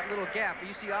saw that little gap.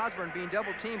 You see Osborne being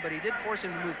double teamed, but he did force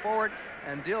him to move forward,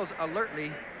 and Dills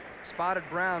alertly spotted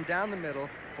Brown down the middle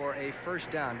for a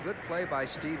first down. Good play by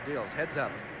Steve Dills. Heads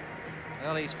up.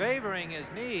 Well, he's favoring his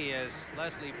knee as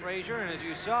Leslie Frazier, and as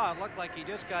you saw, it looked like he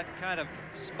just got kind of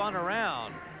spun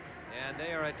around. And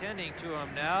they are attending to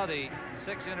him now, the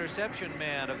 6-interception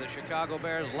man of the Chicago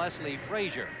Bears, Leslie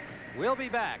Frazier. We'll be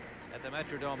back at the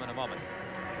Metrodome in a moment.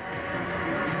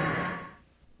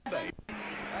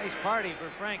 Nice party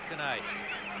for Frank tonight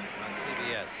on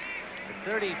CBS. The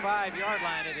 35-yard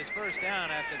line at his first down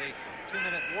after the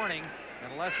 2-minute warning,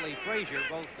 and Leslie Frazier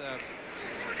both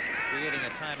creating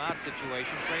a timeout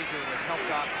situation. Frazier was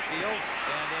helped off the field,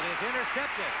 and it is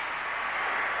intercepted.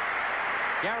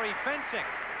 Gary Fensick,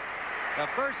 the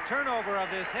first turnover of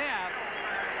this half.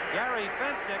 Gary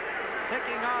Fensick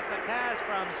picking off the pass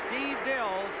from Steve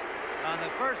Dills on the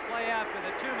first play after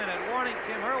the 2-minute warning.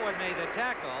 Tim Irwin made the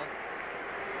tackle.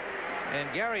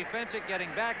 And Gary Fensick getting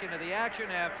back into the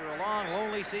action after a long,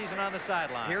 lonely season on the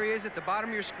sideline. Here he is at the bottom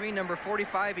of your screen, number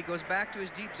 45. He goes back to his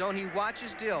deep zone. He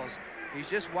watches Dills. He's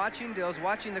just watching Dills,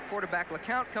 watching the quarterback.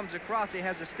 LeCount comes across. He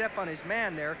has a step on his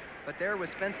man there, but there was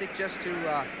Fensick just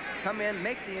to come in,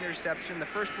 make the interception. The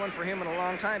first one for him in a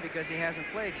long time because he hasn't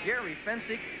played. Gary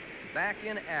Fensick back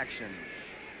in action.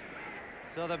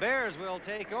 So the Bears will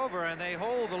take over, and they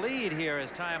hold the lead here as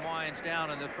time winds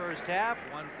down in the first half.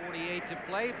 1:48 to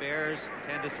play. Bears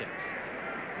 10-6.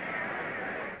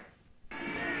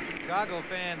 Chicago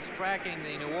fans tracking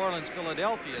the New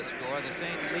Orleans-Philadelphia score. The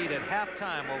Saints lead at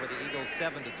halftime over the Eagles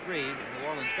 7-3. The New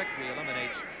Orleans victory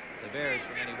eliminates the Bears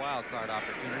from any wild card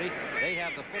opportunity. They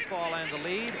have the football and the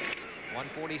lead.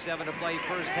 1:47 to play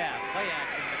first half. Play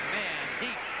action. McMahon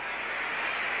deep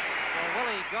for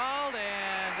Willie Gauld,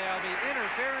 and there'll be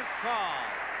interference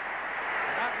called.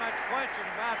 Not much question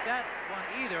about that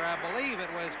one either. I believe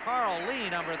it was Carl Lee,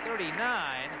 number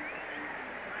 39.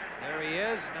 There he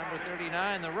is, number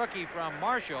 39, the rookie from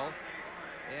Marshall.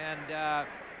 And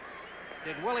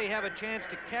did Willie have a chance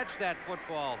to catch that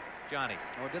football, Johnny?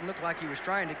 Oh, it didn't look like he was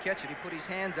trying to catch it. He put his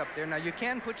hands up there. Now, you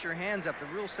can put your hands up. The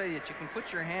rules say that you can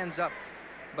put your hands up.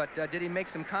 But did he make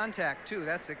some contact, too?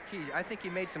 That's a key. I think he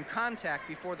made some contact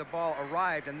before the ball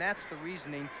arrived, and that's the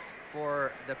reasoning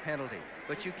for the penalty.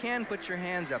 But you can put your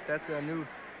hands up. That's a new,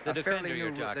 the defender you're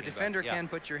talking about. The defender can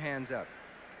put your hands up.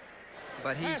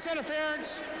 But he... Pass interference,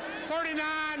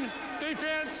 39,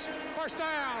 defense, first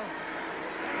down.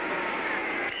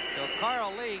 So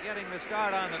Carl Lee, getting the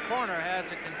start on the corner, has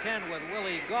to contend with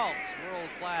Willie Gault's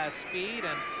world-class speed,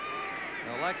 and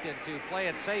elected to play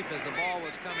it safe as the ball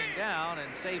was coming down, and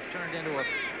safe turned into an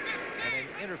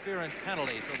interference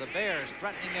penalty. So the Bears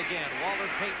threatening again. Walter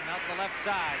Payton out the left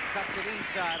side, cuts it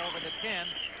inside over the 10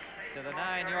 to the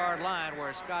 9-yard line,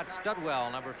 where Scott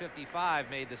Studwell, number 55,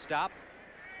 made the stop.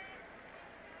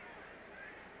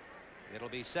 It'll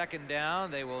be second down.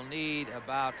 They will need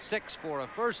about 6 for a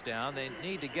first down. They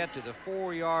need to get to the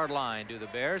 4-yard line, do the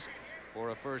Bears, for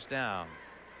a first down.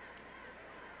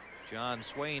 John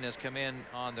Swain has come in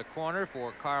on the corner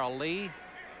for Carl Lee.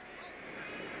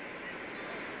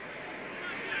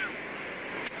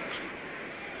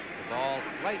 The ball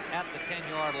right at the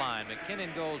 10-yard line.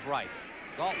 McKinnon goes right.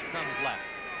 Galton comes left.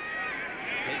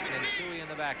 Payton and Suhey in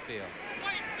the backfield.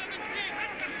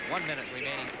 1 minute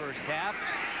remaining first half.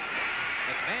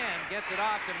 McMahon gets it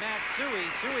off to Matt Suhey.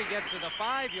 Suhey gets to the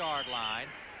 5-yard line.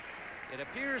 It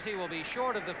appears he will be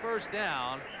short of the first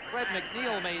down. Fred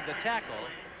McNeil made the tackle.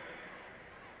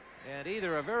 And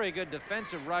either a very good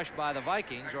defensive rush by the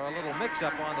Vikings or a little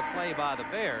mix-up on the play by the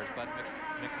Bears. But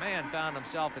McMahon found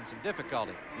himself in some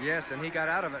difficulty. Yes, and he got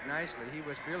out of it nicely. He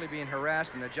was really being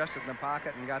harassed and adjusted in the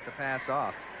pocket and got the pass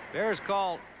off. Bears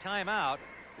call timeout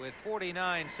with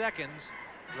 49 seconds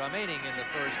remaining in the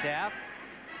first half.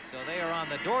 So they are on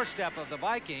the doorstep of the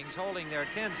Vikings, holding their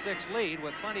 10-6 lead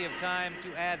with plenty of time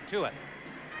to add to it.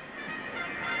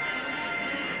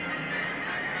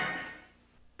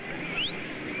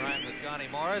 Ryan with Johnny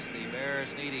Morris. The Bears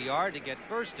need a yard to get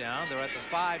first down. They're at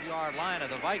the 5-yard line of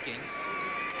the Vikings.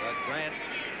 But Grant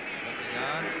looking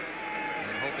on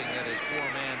and hoping that his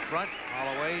 4-man front,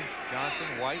 Holloway,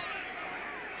 Johnson, White,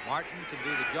 Martin can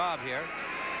do the job here.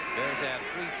 Bears have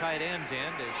 3 tight ends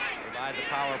in to provide the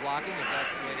power blocking if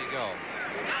that's the way they go.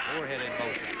 Moorhead in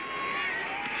motion.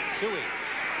 Suhey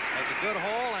has a good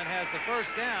hole and has the first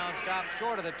down, stopped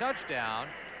short of the touchdown.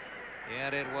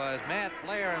 And it was Matt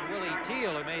Blair and Willie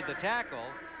Teal who made the tackle.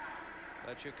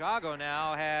 But Chicago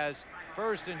now has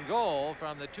first and goal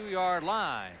from the 2-yard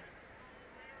line.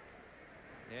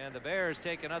 And the Bears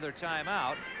take another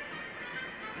timeout.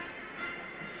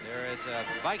 There is a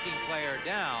Viking player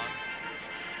down.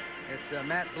 It's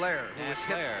Matt Blair, who was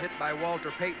hit by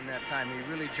Walter Payton that time. He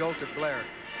really jolted Blair.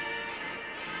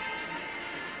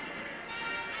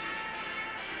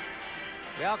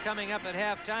 Well, coming up at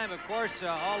halftime, of course,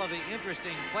 all of the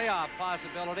interesting playoff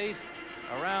possibilities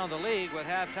around the league with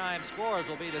halftime scores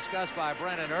will be discussed by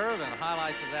Brennan Irv, and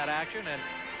highlights of that action and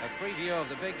a preview of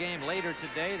the big game later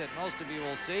today that most of you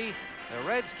will see. The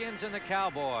Redskins and the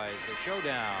Cowboys, the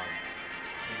showdown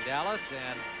in Dallas,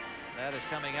 and that is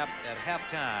coming up at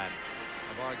halftime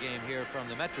of our game here from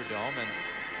the Metrodome. And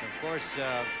of course,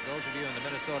 those of you in the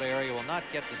Minnesota area will not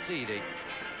get to see the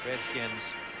Redskins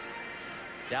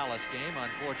Dallas game,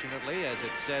 unfortunately, as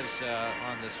it says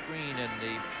on the screen in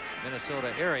the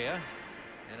Minnesota area.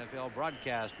 NFL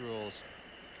broadcast rules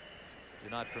do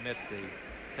not permit the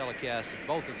telecast of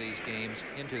both of these games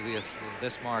into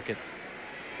this market.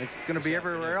 It's going to be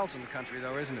everywhere else in the country,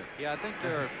 though, isn't it? Yeah, I think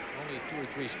there are only 2 or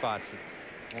 3 spots that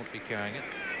won't be carrying it.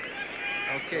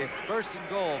 Okay, so first and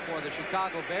goal for the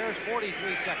Chicago Bears. 43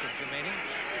 seconds remaining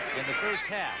in the first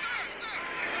half.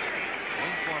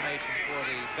 Wing formation for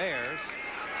the Bears.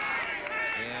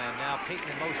 And now Payton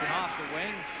in motion off the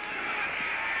wing.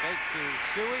 Fake to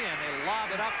Suhey, and they lob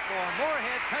it up for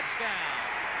Moorhead. Touchdown.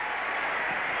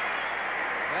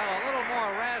 Well, a little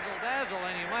more razzle-dazzle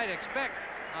than you might expect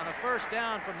on a first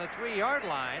down from the 3-yard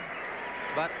line,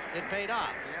 but it paid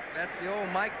off. Yep, that's the old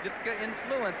Mike Ditka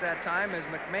influence that time, as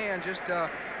McMahon just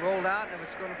rolled out and was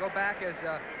going to go back as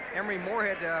Emory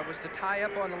Moorhead was to tie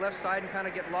up on the left side and kind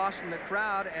of get lost in the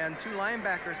crowd, and 2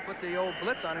 linebackers put the old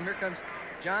blitz on him. Here comes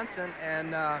Johnson,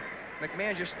 and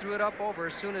McMahon just threw it up over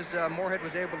as soon as Moorhead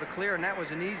was able to clear, and that was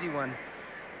an easy one.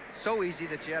 So easy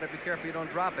that you had to be careful you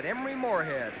don't drop it. Emory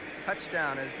Moorhead,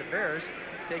 touchdown, as the Bears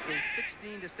take a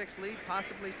 16-6 lead,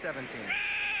 possibly 17.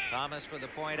 Thomas for the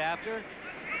point after.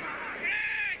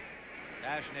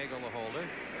 Dashnagel the holder.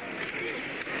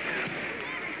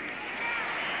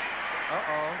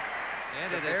 Uh-oh.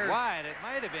 And it is wide. It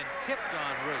might have been tipped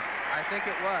en route. I think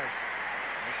it was.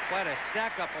 There's quite a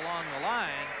stack up along the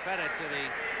line. Credit to the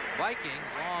Vikings,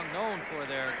 long known for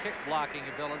their kick blocking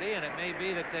ability, and it may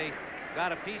be that they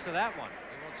got a piece of that one.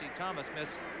 We won't see Thomas miss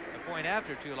a point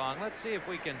after too long. Let's see if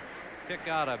we can pick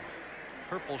out a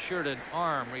purple-shirted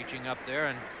arm reaching up there.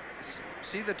 And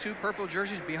see the 2 purple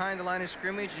jerseys behind the line of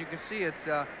scrimmage? You can see it's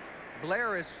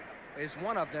Blair is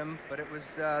one of them, but it was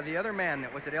the other man.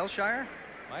 Was it Elshire?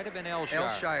 Might have been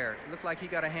Elshire. Elshire. It looked like he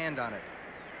got a hand on it.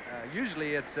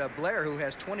 Usually it's Blair who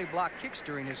has 20 block kicks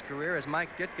during his career, as Mike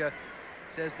Ditka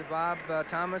says to Bob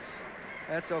Thomas,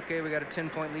 that's okay, we got a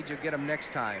 10-point lead, you'll get them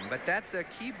next time. But that's a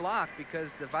key block because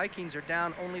the Vikings are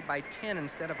down only by 10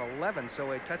 instead of 11,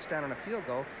 so a touchdown and a field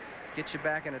goal gets you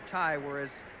back in a tie, whereas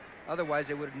otherwise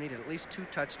they would have needed at least 2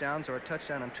 touchdowns or a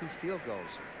touchdown and 2 field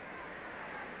goals.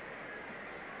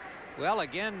 Well,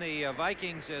 again, the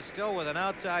Vikings still with an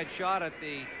outside shot at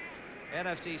the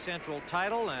NFC Central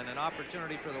title and an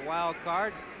opportunity for the wild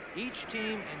card. Each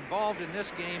team involved in this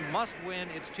game must win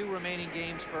its 2 remaining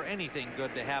games for anything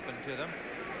good to happen to them.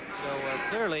 So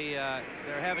clearly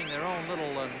they're having their own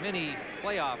little mini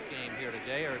playoff game here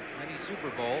today, or mini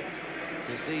Super Bowl,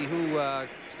 to see who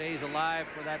stays alive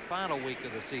for that final week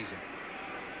of the season.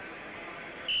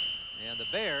 And the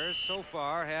Bears so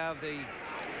far have the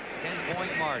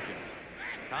 10-point margin.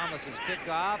 Thomas's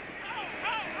kickoff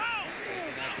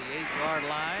taken at the 8-yard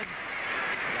line.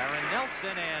 Aaron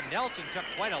Nelson, and Nelson took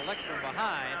quite a lick from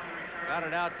behind. Got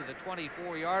it out to the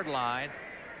 24-yard line.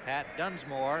 Pat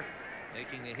Dunsmore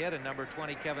making the hit, and number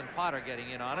 20 Kevin Potter getting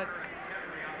in on it.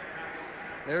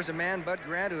 There's a man, Bud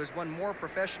Grant, who has won more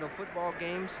professional football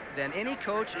games than any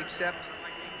coach except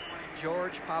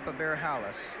George Papa Bear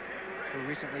Hallis, who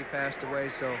recently passed away.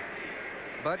 So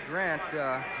Bud Grant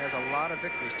has a lot of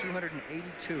victories,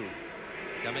 282.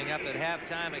 Coming up at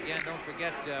halftime, again, don't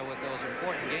forget with those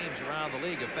important games around the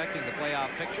league affecting the playoff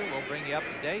picture, we'll bring you up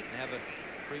to date and have a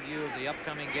preview of the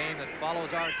upcoming game that follows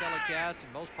our telecast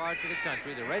in most parts of the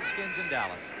country, the Redskins in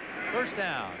Dallas. First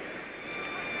down,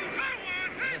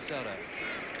 Minnesota.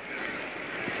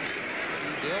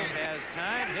 Dills has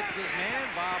time, hits his man,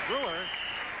 Bob Brewer,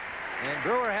 and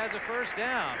Brewer has a first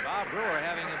down. Bob Brewer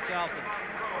having himself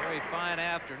a very fine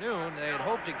afternoon. They had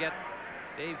hoped to get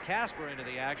Dave Casper into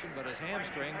the action, but his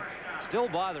hamstring still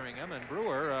bothering him, and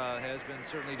Brewer has been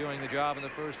certainly doing the job in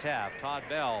the first half. Todd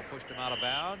Bell pushed him out of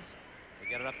bounds. They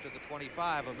get it up to the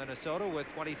 25 of Minnesota with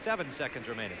 27 seconds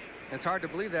remaining. It's hard to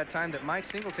believe that time that Mike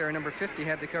Singletary, number 50,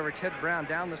 had to cover Ted Brown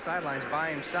down the sidelines by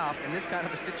himself in this kind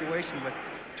of a situation with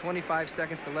 25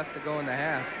 seconds left to go in the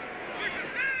half.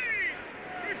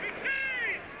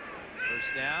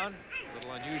 First down. A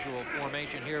little unusual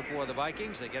formation here for the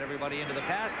Vikings. They get everybody into the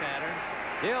pass pattern.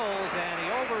 Dills, and he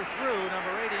overthrew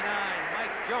number 89,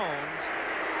 Mike Jones.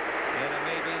 And it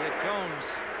may be that Jones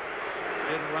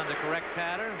didn't run the correct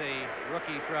pattern, the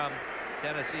rookie from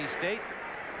Tennessee State.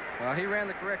 Well, he ran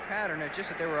the correct pattern. It's just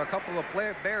that there were a couple of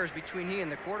Bears between he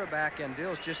and the quarterback, and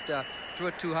Dills just threw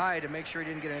it too high to make sure he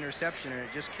didn't get an interception, and it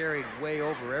just carried way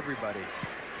over everybody.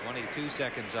 22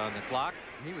 seconds on the clock.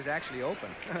 He was actually open.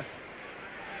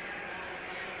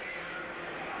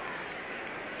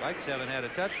 Vikes haven't had a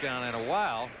touchdown in a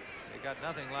while. They got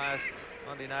nothing last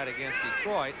Monday night against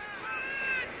Detroit.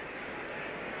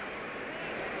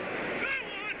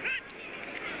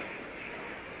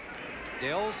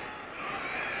 Dills.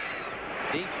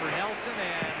 Deep for Nelson,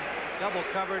 and double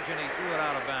coverage, and he threw it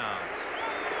out of bounds.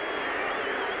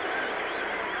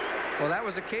 Well, that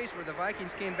was a case where the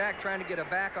Vikings came back trying to get a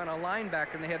back on a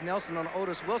linebacker, and they had Nelson on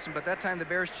Otis Wilson, but that time the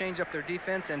Bears changed up their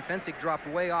defense, and Fensick dropped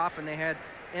way off, and they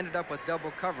ended up with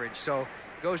double coverage. So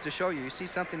it goes to show you see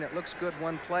something that looks good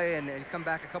one play, and come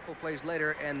back a couple of plays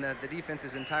later, and the defense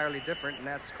is entirely different, and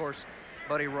that's, of course,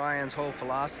 Buddy Ryan's whole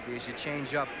philosophy is you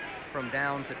change up from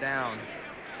down to down.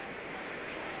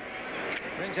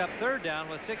 Brings up third down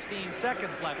with 16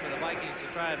 seconds left for the Vikings to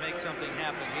try and make something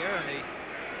happen here in the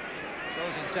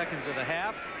closing seconds of the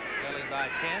half. Trailing by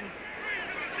 10.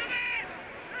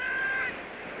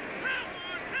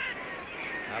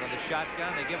 Out of the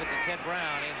shotgun, they give it to Ted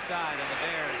Brown inside, and the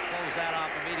Bears close that off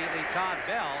immediately. Todd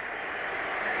Bell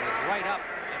was right up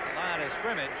at the line of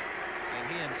scrimmage,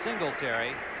 and he and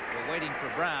Singletary were waiting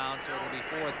for Brown, so it'll be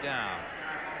fourth down.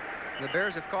 The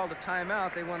Bears have called a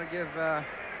timeout. They want to give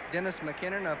Dennis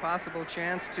McKinnon a possible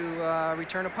chance to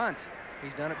return a punt.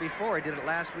 He's done it before. He did it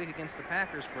last week against the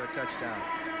Packers for a touchdown.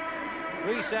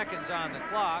 3 seconds on the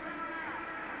clock.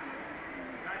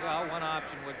 Well, one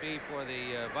option would be for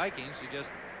the Vikings to just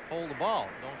hold the ball,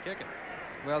 don't kick it.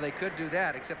 Well, they could do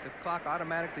that, except the clock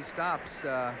automatically stops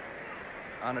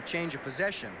on a change of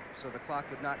possession, so the clock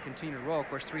would not continue to roll. Of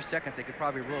course, 3 seconds, they could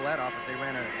probably roll that off if they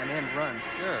ran an end run.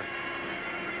 Sure.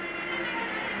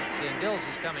 Let's see, and Dills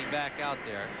is coming back out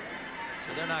there,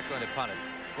 so they're not going to punt it.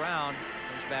 Brown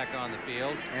comes back on the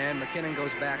field. And McKinnon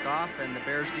goes back off, and the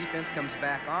Bears defense comes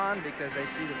back on because they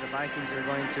see that the Vikings are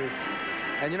going to...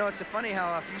 And, you know, it's funny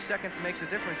how a few seconds makes a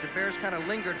difference. The Bears kind of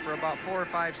lingered for about 4 or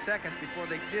 5 seconds before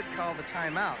they did call the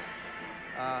timeout.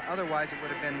 Otherwise, it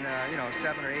would have been,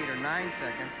 7 or 8 or 9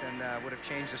 seconds and would have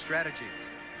changed the strategy.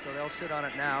 So they'll sit on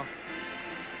it now.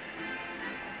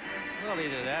 Well,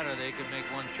 either that or they could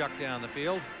make one chuck down the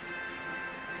field.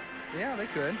 Yeah, they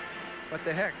could. What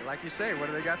the heck? Like you say, what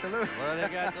do they got to lose? What do they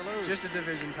got to lose? Just a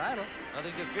division title.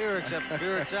 Nothing to fear except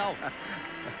fear itself.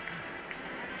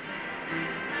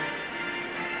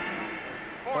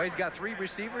 Well, he's got 3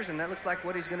 receivers, and that looks like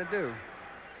what he's going to do.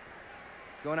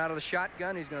 Going out of the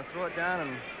shotgun, he's going to throw it down,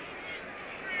 and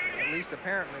at least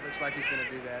apparently it looks like he's going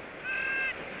to do that.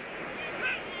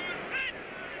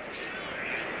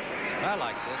 I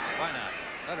like this. Why not?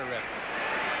 Let her rip.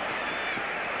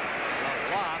 A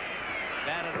block.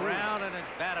 Batted around, and it's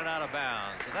batted out of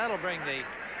bounds. So that'll bring the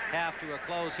half to a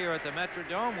close here at the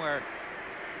Metrodome, where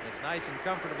it's nice and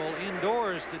comfortable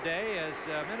indoors today, as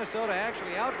Minnesota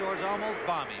actually outdoors almost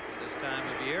balmy for this time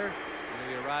of year. When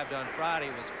we arrived on Friday,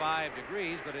 it was 5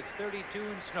 degrees, but it's 32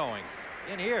 and snowing.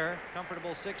 In here,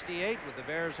 comfortable 68 with the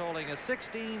Bears holding a 16-6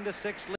 lead.